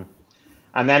 Mm-hmm.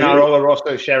 And then our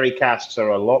Oloroso sherry casks are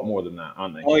a lot more than that,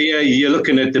 aren't they? Oh, yeah, you're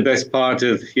looking at the best part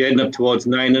of, you're heading up towards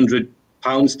 £900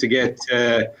 to get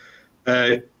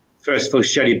first full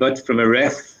sherry butt from a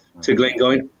ref to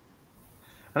Glengoyne.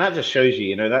 And that just shows you,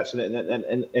 you know, that's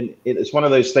and it's one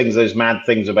of those things, those mad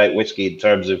things about whiskey in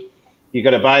terms of you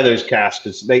got to buy those casks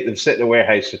because they can sit in the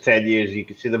warehouse for 10 years. You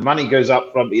can see the money goes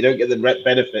up front, but you don't get the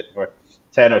benefit for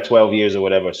 10 or 12 years or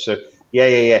whatever. So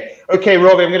yeah. Okay,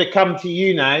 Robbie, I'm going to come to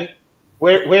you now.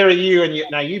 Where are you? And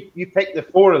now you picked the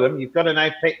 4 of them. You've got to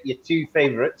now pick your 2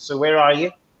 favorites. So where are you?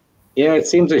 Yeah, it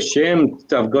seems a shame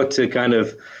I've got to kind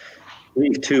of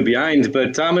leave 2 behind,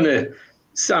 but I'm in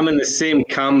the same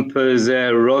camp as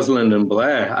Rosalind and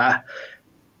Blair. I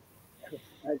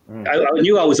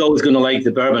knew I was always going to like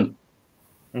the bourbon.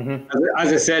 Mm-hmm.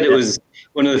 As I said, it was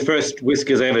one of the first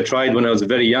whiskies I ever tried when I was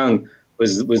very young.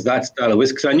 Was that style of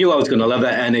whiskey? So I knew I was going to love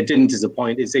it, and it didn't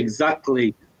disappoint. It's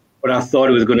exactly what I thought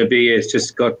it was going to be. It's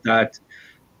just got that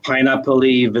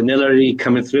pineapple-y, vanilla-y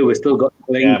coming through. We've still got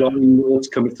Glengoyne notes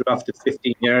coming through after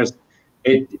 15 years.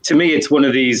 To me, it's one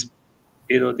of these,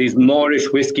 you know, these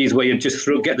Moorish whiskies where you just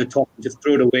get the top and just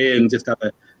throw it away and just have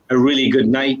a really good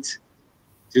night.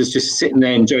 Just sitting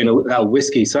there enjoying that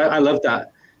whiskey. So I love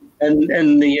that. And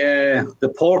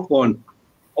the port one,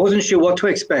 I wasn't sure what to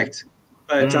expect.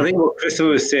 But I think what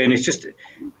Christopher was saying, it's just,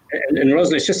 and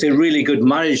Rosalind, it's just a really good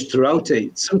marriage throughout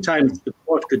it. Sometimes the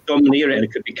port could domineer it and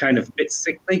it could be kind of a bit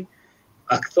sickly.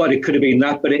 I thought it could have been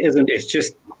that, but it isn't. It's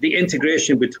just the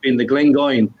integration between the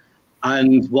Glengoyne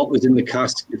and what was in the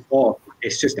cask before.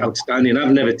 It's just outstanding.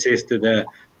 I've never tasted a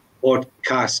port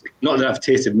cask. Not that I've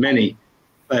tasted many,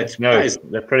 but no,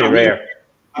 they're pretty rare.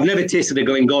 I've never tasted a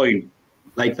Glengoyne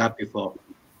like that before.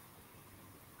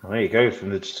 Well, there you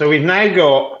go. So we've now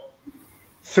got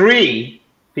 3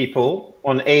 people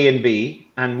on A and B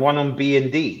and 1 on B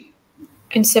and D.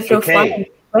 And several flies as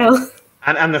well.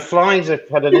 And the flies have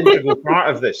had an integral part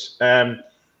of this.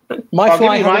 My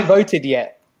fly hasn't voted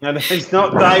yet. No, he's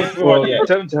not dived for it yet.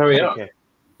 Tell him to hurry up. Okay.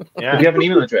 Yeah. Do you have an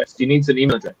email address? Do you need an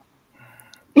email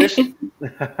address?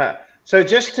 So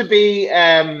just to be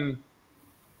in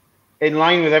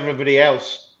line with everybody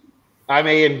else, I'm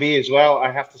A and B as well.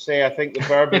 I have to say, I think the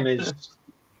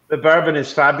bourbon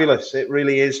is fabulous. It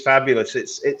really is fabulous.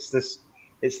 It's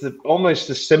almost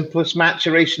the simplest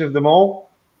maturation of them all.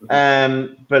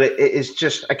 But it is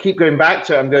just, I keep going back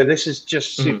to it. I'm going, this is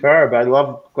just superb. I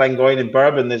love Glengoyne and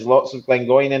bourbon. There's lots of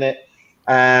Glengoyne in it.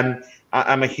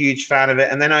 I'm a huge fan of it.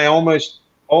 And then I almost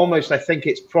I think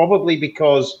it's probably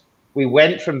because we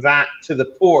went from that to the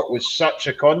port with such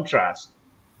a contrast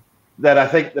that I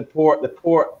think the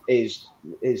port is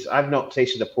I've not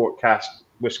tasted a port cask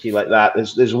whiskey like that.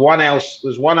 There's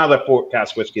one other port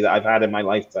cask whiskey that I've had in my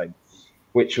lifetime,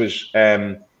 which was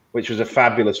a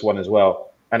fabulous one as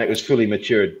well, and it was fully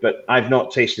matured. But I've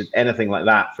not tasted anything like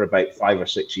that for about 5 or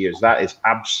 6 years. That is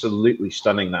absolutely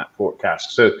stunning, that port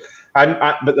cask. So,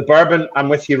 but the bourbon, I'm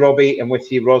with you, Robbie. I'm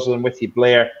with you, Rosalind. With you,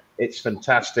 Blair. It's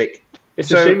fantastic. It's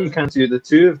a shame you can't do the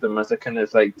 2 of them as a kind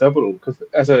of like double, because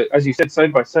as you said,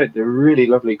 side by side, they're really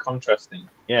lovely contrasting.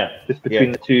 Yeah, just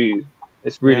between the 2.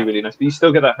 It's really, really nice. But you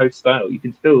still get that house style. You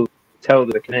can still tell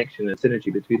the connection and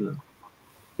synergy between them.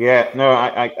 Yeah, no,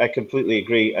 I completely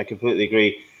agree.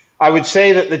 I would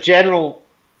say that the general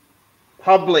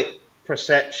public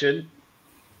perception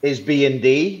is B and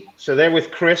D. So they're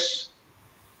with Chris.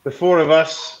 The 4 of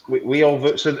us, we all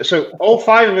vote. So all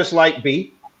 5 of us like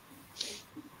B.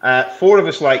 4 of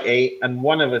us like A, and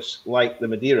 1 of us like the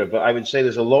Madeira. But I would say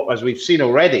there's a lot, as we've seen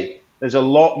already, there's a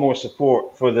lot more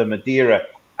support for the Madeira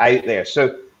out there.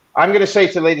 So I'm going to say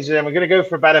to ladies and gentlemen, we're going to go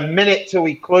for about a minute till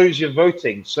we close your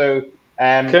voting. So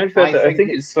I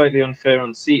think it's slightly unfair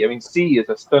on C. I mean, C is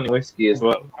a stunning whiskey as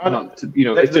well.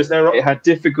 It had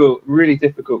really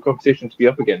difficult competition to be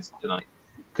up against tonight,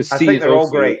 because C is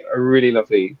also a really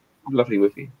lovely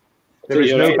whiskey. There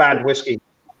is no bad whiskey.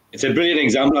 It's a brilliant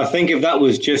example. I think if that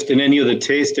was just in any other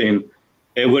tasting,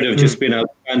 it would have just been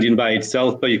outstanding by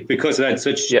itself. But because it had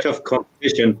such tough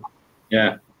competition,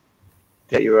 yeah,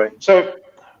 you're right.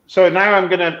 So now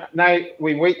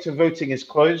we wait till voting is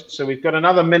closed. So we've got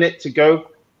another minute to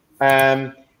go.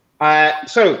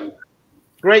 So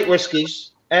great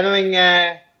whiskies. Anything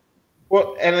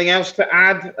else to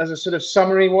add as a sort of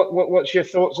summary? What's your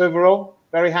thoughts overall?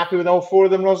 Very happy with all 4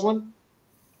 of them, Rosalind?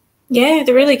 Yeah,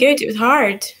 they're really good. It was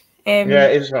hard. Yeah,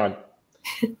 it is hard.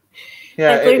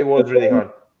 Yeah, it was really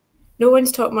hard. No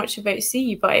one's talked much about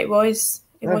C, but it was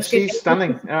good. C's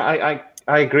stunning. I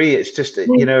agree. It's just,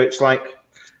 it's like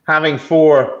having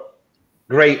 4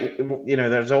 great,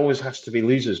 there's always has to be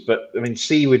losers, but I mean,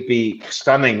 C would be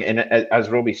stunning as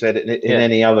Robbie said, in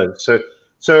any other. So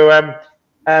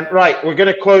right, we're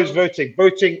going to close voting.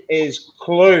 Voting is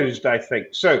closed, I think.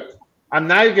 So I'm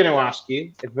now going to ask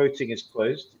you, if voting is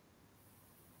closed,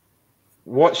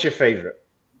 what's your favorite?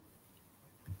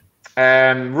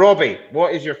 Robbie,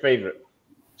 what is your favorite?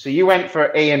 So you went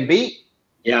for A and B.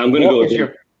 Yeah, I'm going to go with B.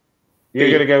 You're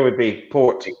going to go with B,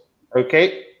 port.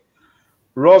 Okay.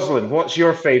 Rosalind, what's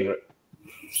your favourite?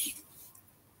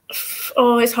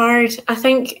 Oh, it's hard. I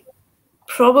think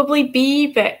probably B,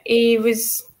 but it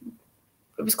was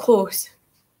close.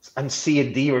 And C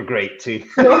and D were great too.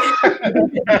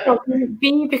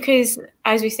 B, because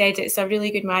as we said, it's a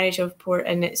really good marriage of port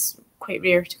and it's quite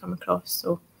rare to come across.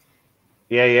 So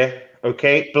yeah.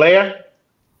 Okay, Blair?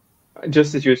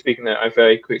 Just as you were speaking there, I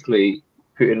very quickly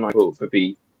put in my vote for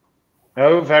B.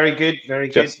 Oh, very good, very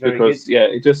good. Just because, yeah,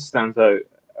 it just stands out.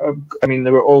 I mean,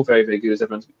 they were all very, very good, as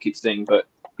everyone keeps saying, but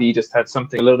B just had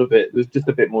something a little bit, there's just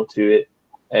a bit more to it.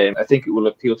 I think it will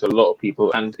appeal to a lot of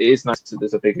people, and it is nice that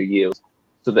there's a bigger yield,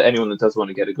 so that anyone that does want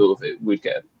to get a go of it would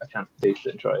get a chance to taste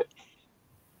it and try it.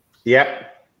 Yeah.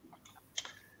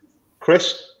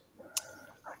 Chris?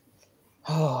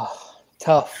 Oh,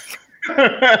 tough.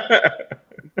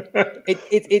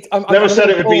 I'm never said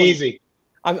it would be easy.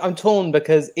 I'm torn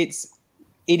because it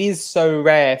is so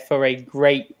rare for a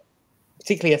great,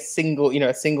 particularly a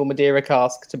single Madeira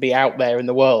cask to be out there in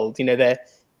the world.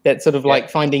 They're sort of like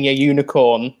finding a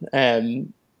unicorn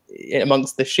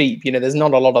amongst the sheep. There's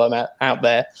not a lot of them out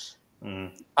there.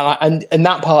 And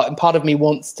that part of me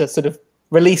wants to sort of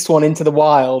release one into the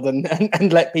wild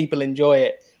and let people enjoy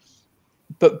it.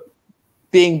 But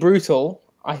being brutal,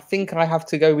 I think I have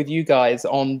to go with you guys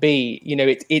on B.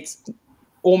 It's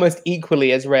almost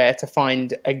equally as rare to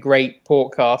find a great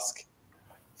port cask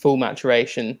full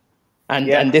maturation,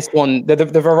 and this one, the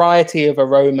variety of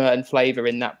aroma and flavor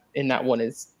in that one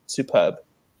is superb.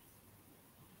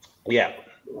 Yeah.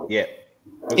 Okay,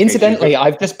 incidentally,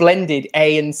 I've just blended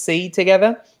A and C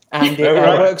together, and it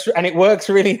works. And it works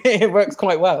really. It works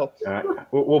quite well. Right.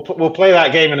 We'll play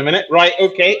that game in a minute. Right.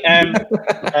 Okay.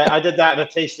 I did that at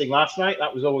a tasting last night.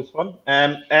 That was always fun.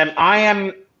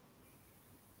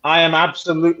 I am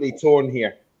absolutely torn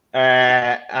here.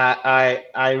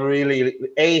 I really,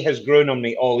 A has grown on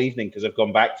me all evening because I've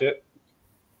gone back to it.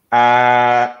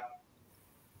 And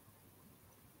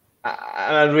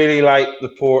I really like the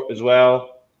port as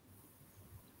well.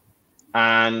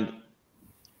 And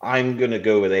I'm going to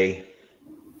go with A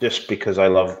just because I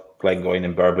love Glengoyne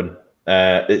and bourbon.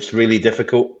 It's really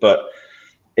difficult, but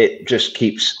it just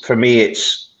keeps, for me,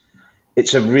 it's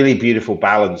a really beautiful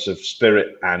balance of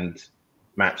spirit and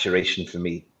maturation for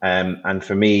me. And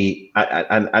for me,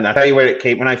 and I tell you where it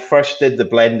came, when I first did the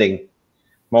blending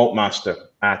malt master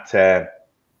at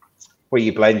where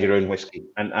you blend your own whiskey,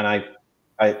 and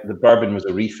the bourbon was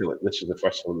a refill. This was the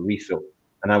first one, refill.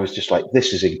 And I was just like,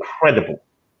 this is incredible.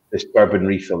 This bourbon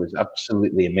refill is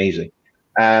absolutely amazing.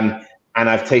 And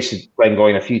I've tasted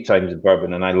Glengoyne a few times in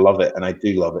bourbon, and I love it, and I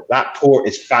do love it. That port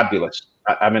is fabulous.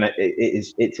 I mean, it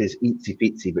is itsy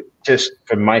bitsy, but just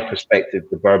from my perspective,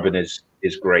 the bourbon is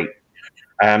great.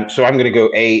 So I'm going to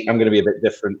go A. I'm going to be a bit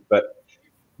different, but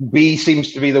B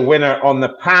seems to be the winner on the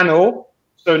panel.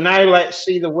 So now let's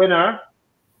see the winner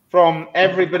from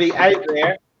everybody out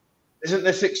there. Isn't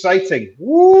this exciting?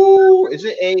 Woo! Is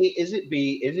it A? Is it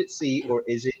B? Is it C? Or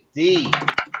is it D?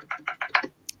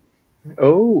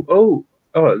 Oh,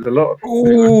 there's a lot of...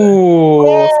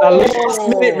 a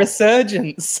last-minute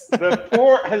resurgence. The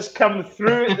port has come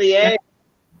through at the end.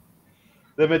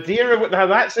 The Madeira, now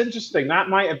that's interesting. That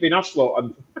might have been us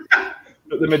lot.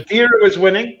 But the Madeira was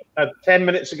winning 10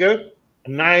 minutes ago.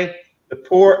 And now the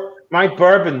port, my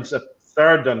bourbon's a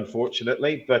third,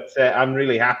 unfortunately. But I'm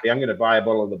really happy. I'm going to buy a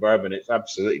bottle of the bourbon. It's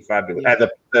absolutely fabulous.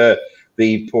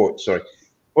 The port, sorry.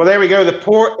 Well, there we go. The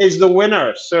port is the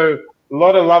winner. So a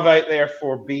lot of love out there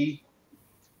for B.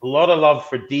 A lot of love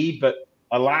for D. But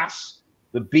alas,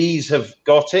 the Bs have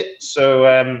got it.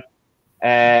 So...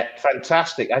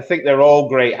 fantastic. I think they're all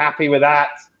great. Happy with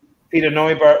that. Peter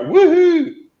Neubert,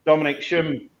 woohoo! Dominic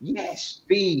Schum, yes.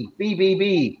 B.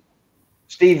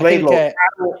 Steve Laidlaw,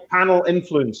 panel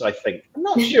influence, I think. I'm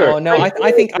not sure. Oh no,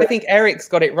 I think Eric's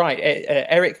got it right.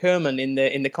 Eric Herman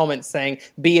in the comments saying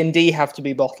B and D have to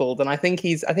be bottled, and I think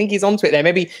he's onto it there.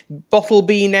 Maybe bottle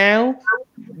B now,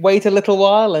 wait a little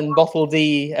while, and bottle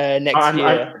D next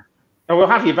year. And we'll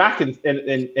have you back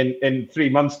in 3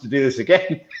 months to do this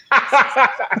again.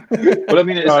 Well, I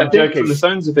mean, I think from the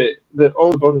sounds of it, that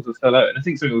all the bottles will sell out. And I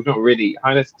think something we've not really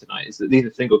highlighted tonight is that these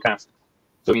are single casks.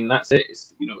 So I mean, that's it.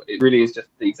 It really is just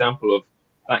the example of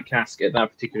that cask at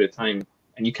that particular time,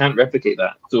 and you can't replicate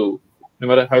that. So no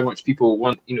matter how much people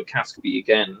want, cask B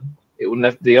again, it will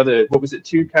never. The other, what was it,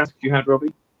 2 casks you had,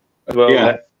 Robbie? As well.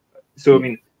 Yeah. So I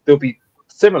mean, they'll be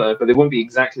similar, but they won't be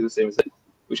exactly the same as it.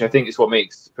 Which I think is what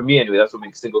makes, for me anyway, that's what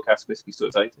makes single cask whiskey so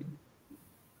exciting.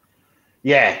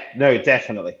 Yeah, no,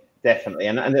 definitely.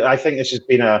 And I think this has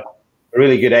been a a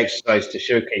really good exercise to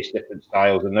showcase different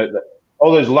styles and note that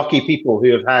all those lucky people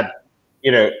who have had,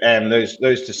 you know, those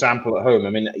to sample at home. I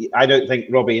mean, I don't think,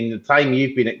 Robbie, in the time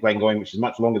you've been at Glengoyne, which is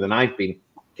much longer than I've been,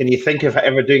 can you think of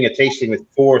ever doing a tasting with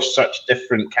 4 such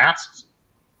different casks?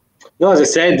 No, as I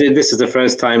said, this is the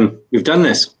first time we've done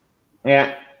this.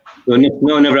 Yeah. So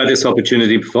no, never had this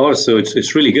opportunity before, so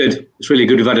it's really good. It's really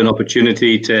good. We've had an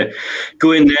opportunity to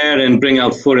go in there and bring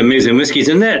out 4 amazing whiskies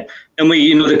in there. And we,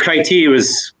 you know, the criteria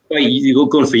is quite, you go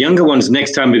going for younger ones.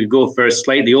 Next time we go for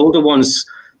slightly older ones.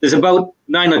 There's about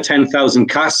 9,000 or 10,000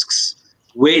 casks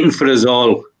waiting for us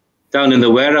all down in the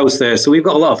warehouse there. So we've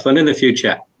got a lot of fun in the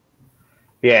future.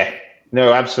 Yeah,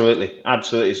 no, absolutely,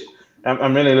 absolutely.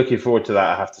 I'm really looking forward to that.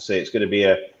 I have to say, it's going to be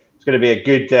a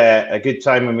good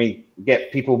time when we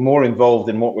get people more involved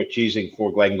in what we're choosing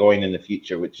for Glengoyne in the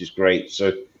future, which is great.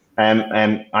 So,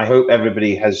 I hope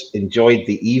everybody has enjoyed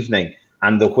the evening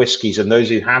and the whiskies. And those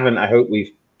who haven't, I hope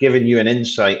we've given you an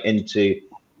insight into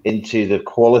the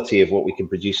quality of what we can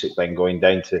produce at Glengoyne,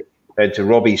 down to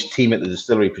Robbie's team at the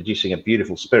distillery producing a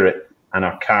beautiful spirit, and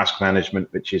our cask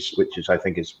management, which is I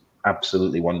think is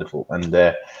absolutely wonderful. And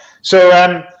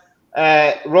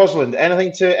Rosalind,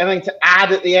 anything to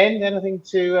add at the end? Anything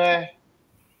to?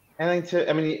 I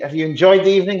mean, have you enjoyed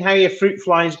the evening? How are your fruit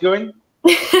flies going?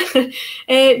 No,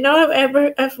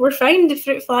 we're fine. The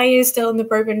fruit fly is still in the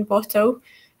bourbon bottle.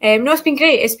 No, it's been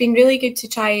great. It's been really good to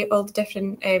try all the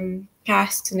different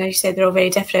casks, and as you said, they're all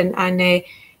very different. And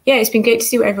yeah, it's been great to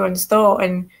see what everyone's thought.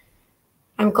 And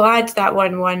I'm glad that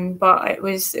one won, but it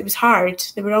was hard.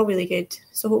 They were all really good.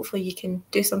 So hopefully you can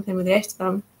do something with the rest of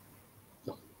them.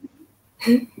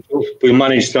 We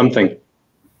managed something.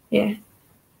 Yeah.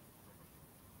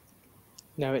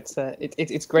 No,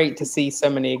 it's great to see so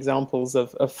many examples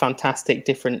of fantastic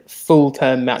different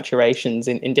full-term maturations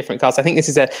in different casks. I think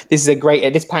this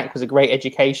pack was a great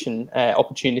education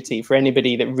opportunity for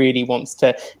anybody that really wants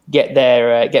to get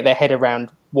their head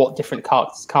around what different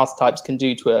cask types can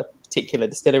do to a particular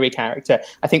distillery character.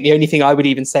 I think the only thing I would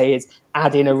even say is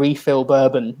add in a refill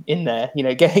bourbon in there. You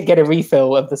know, get a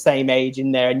refill of the same age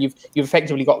in there, and you've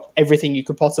effectively got everything you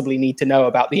could possibly need to know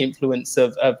about the influence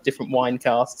of different wine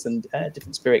casks and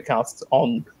different spirit casks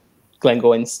on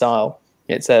Glengoyne's style.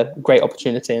 It's a great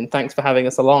opportunity, and thanks for having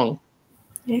us along.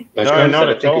 Yeah. No, not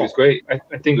at all. It was great. I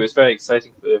think it was very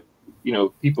exciting for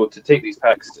people to take these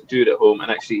packs, to do it at home, and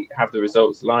actually have the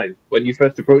results live. When you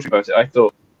first approached about it, I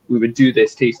thought we would do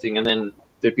this tasting and then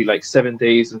there'd be like 7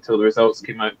 days until the results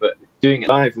came out. But doing it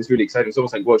live was really exciting. It's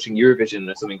almost like watching Eurovision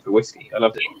or something for whiskey. I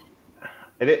loved it.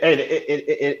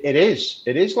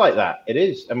 It is like that. It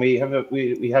is, and we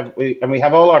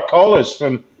have all our callers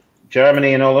from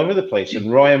Germany and all over the place.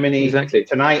 And Roy Mini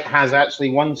tonight has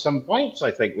actually won some points,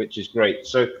 I think, which is great.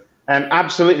 So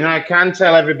absolutely. Now I can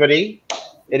tell everybody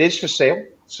it is for sale,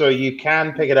 so you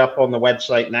can pick it up on the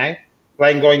website now.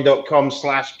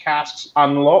 Glengoyne.com/casks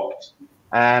unlocked.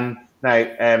 So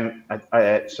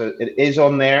it is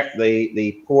on there,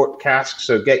 the port cask.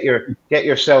 So get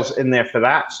yourselves in there for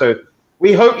that. So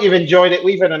we hope you've enjoyed it.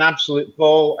 We've had an absolute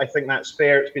ball. I think that's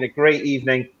fair. It's been a great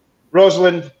evening.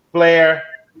 Rosalind, Blair,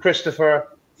 Christopher,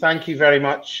 thank you very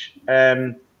much.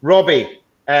 Robbie,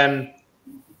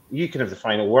 you can have the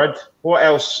final word. What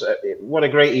else? What a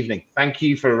great evening. Thank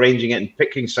you for arranging it and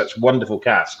picking such wonderful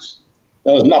casks.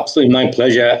 That was absolutely my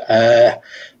pleasure.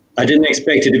 I didn't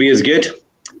expect it to be as good.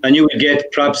 I knew we'd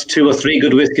get perhaps 2 or 3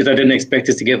 good whiskies. I didn't expect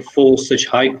us to get 4 such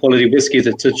high quality whiskies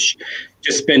at such,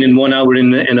 just spending 1 hour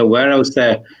in a warehouse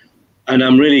there. And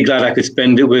I'm really glad I could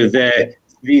spend it with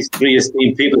these 3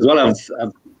 esteemed people as well.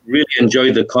 I've really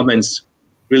enjoyed the comments,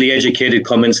 really educated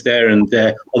comments there. And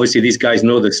obviously these guys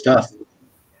know the stuff.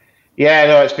 Yeah,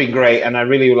 no, it's been great. And I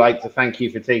really would like to thank you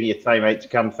for taking your time out to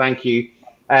come. Thank you.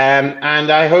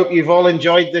 And I hope you've all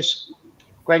enjoyed this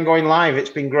Glengoyne Live. It's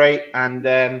been great. And,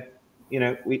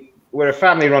 we're a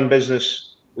family-run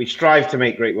business. We strive to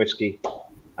make great whiskey,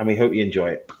 and we hope you enjoy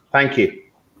it. Thank you.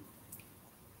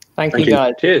 Thank you,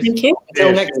 guys. Cheers. Thank you.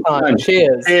 Until next time.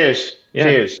 Cheers. Cheers. Yeah.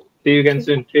 Cheers. See you again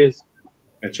soon. Cheers.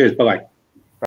 Cheers. Bye-bye.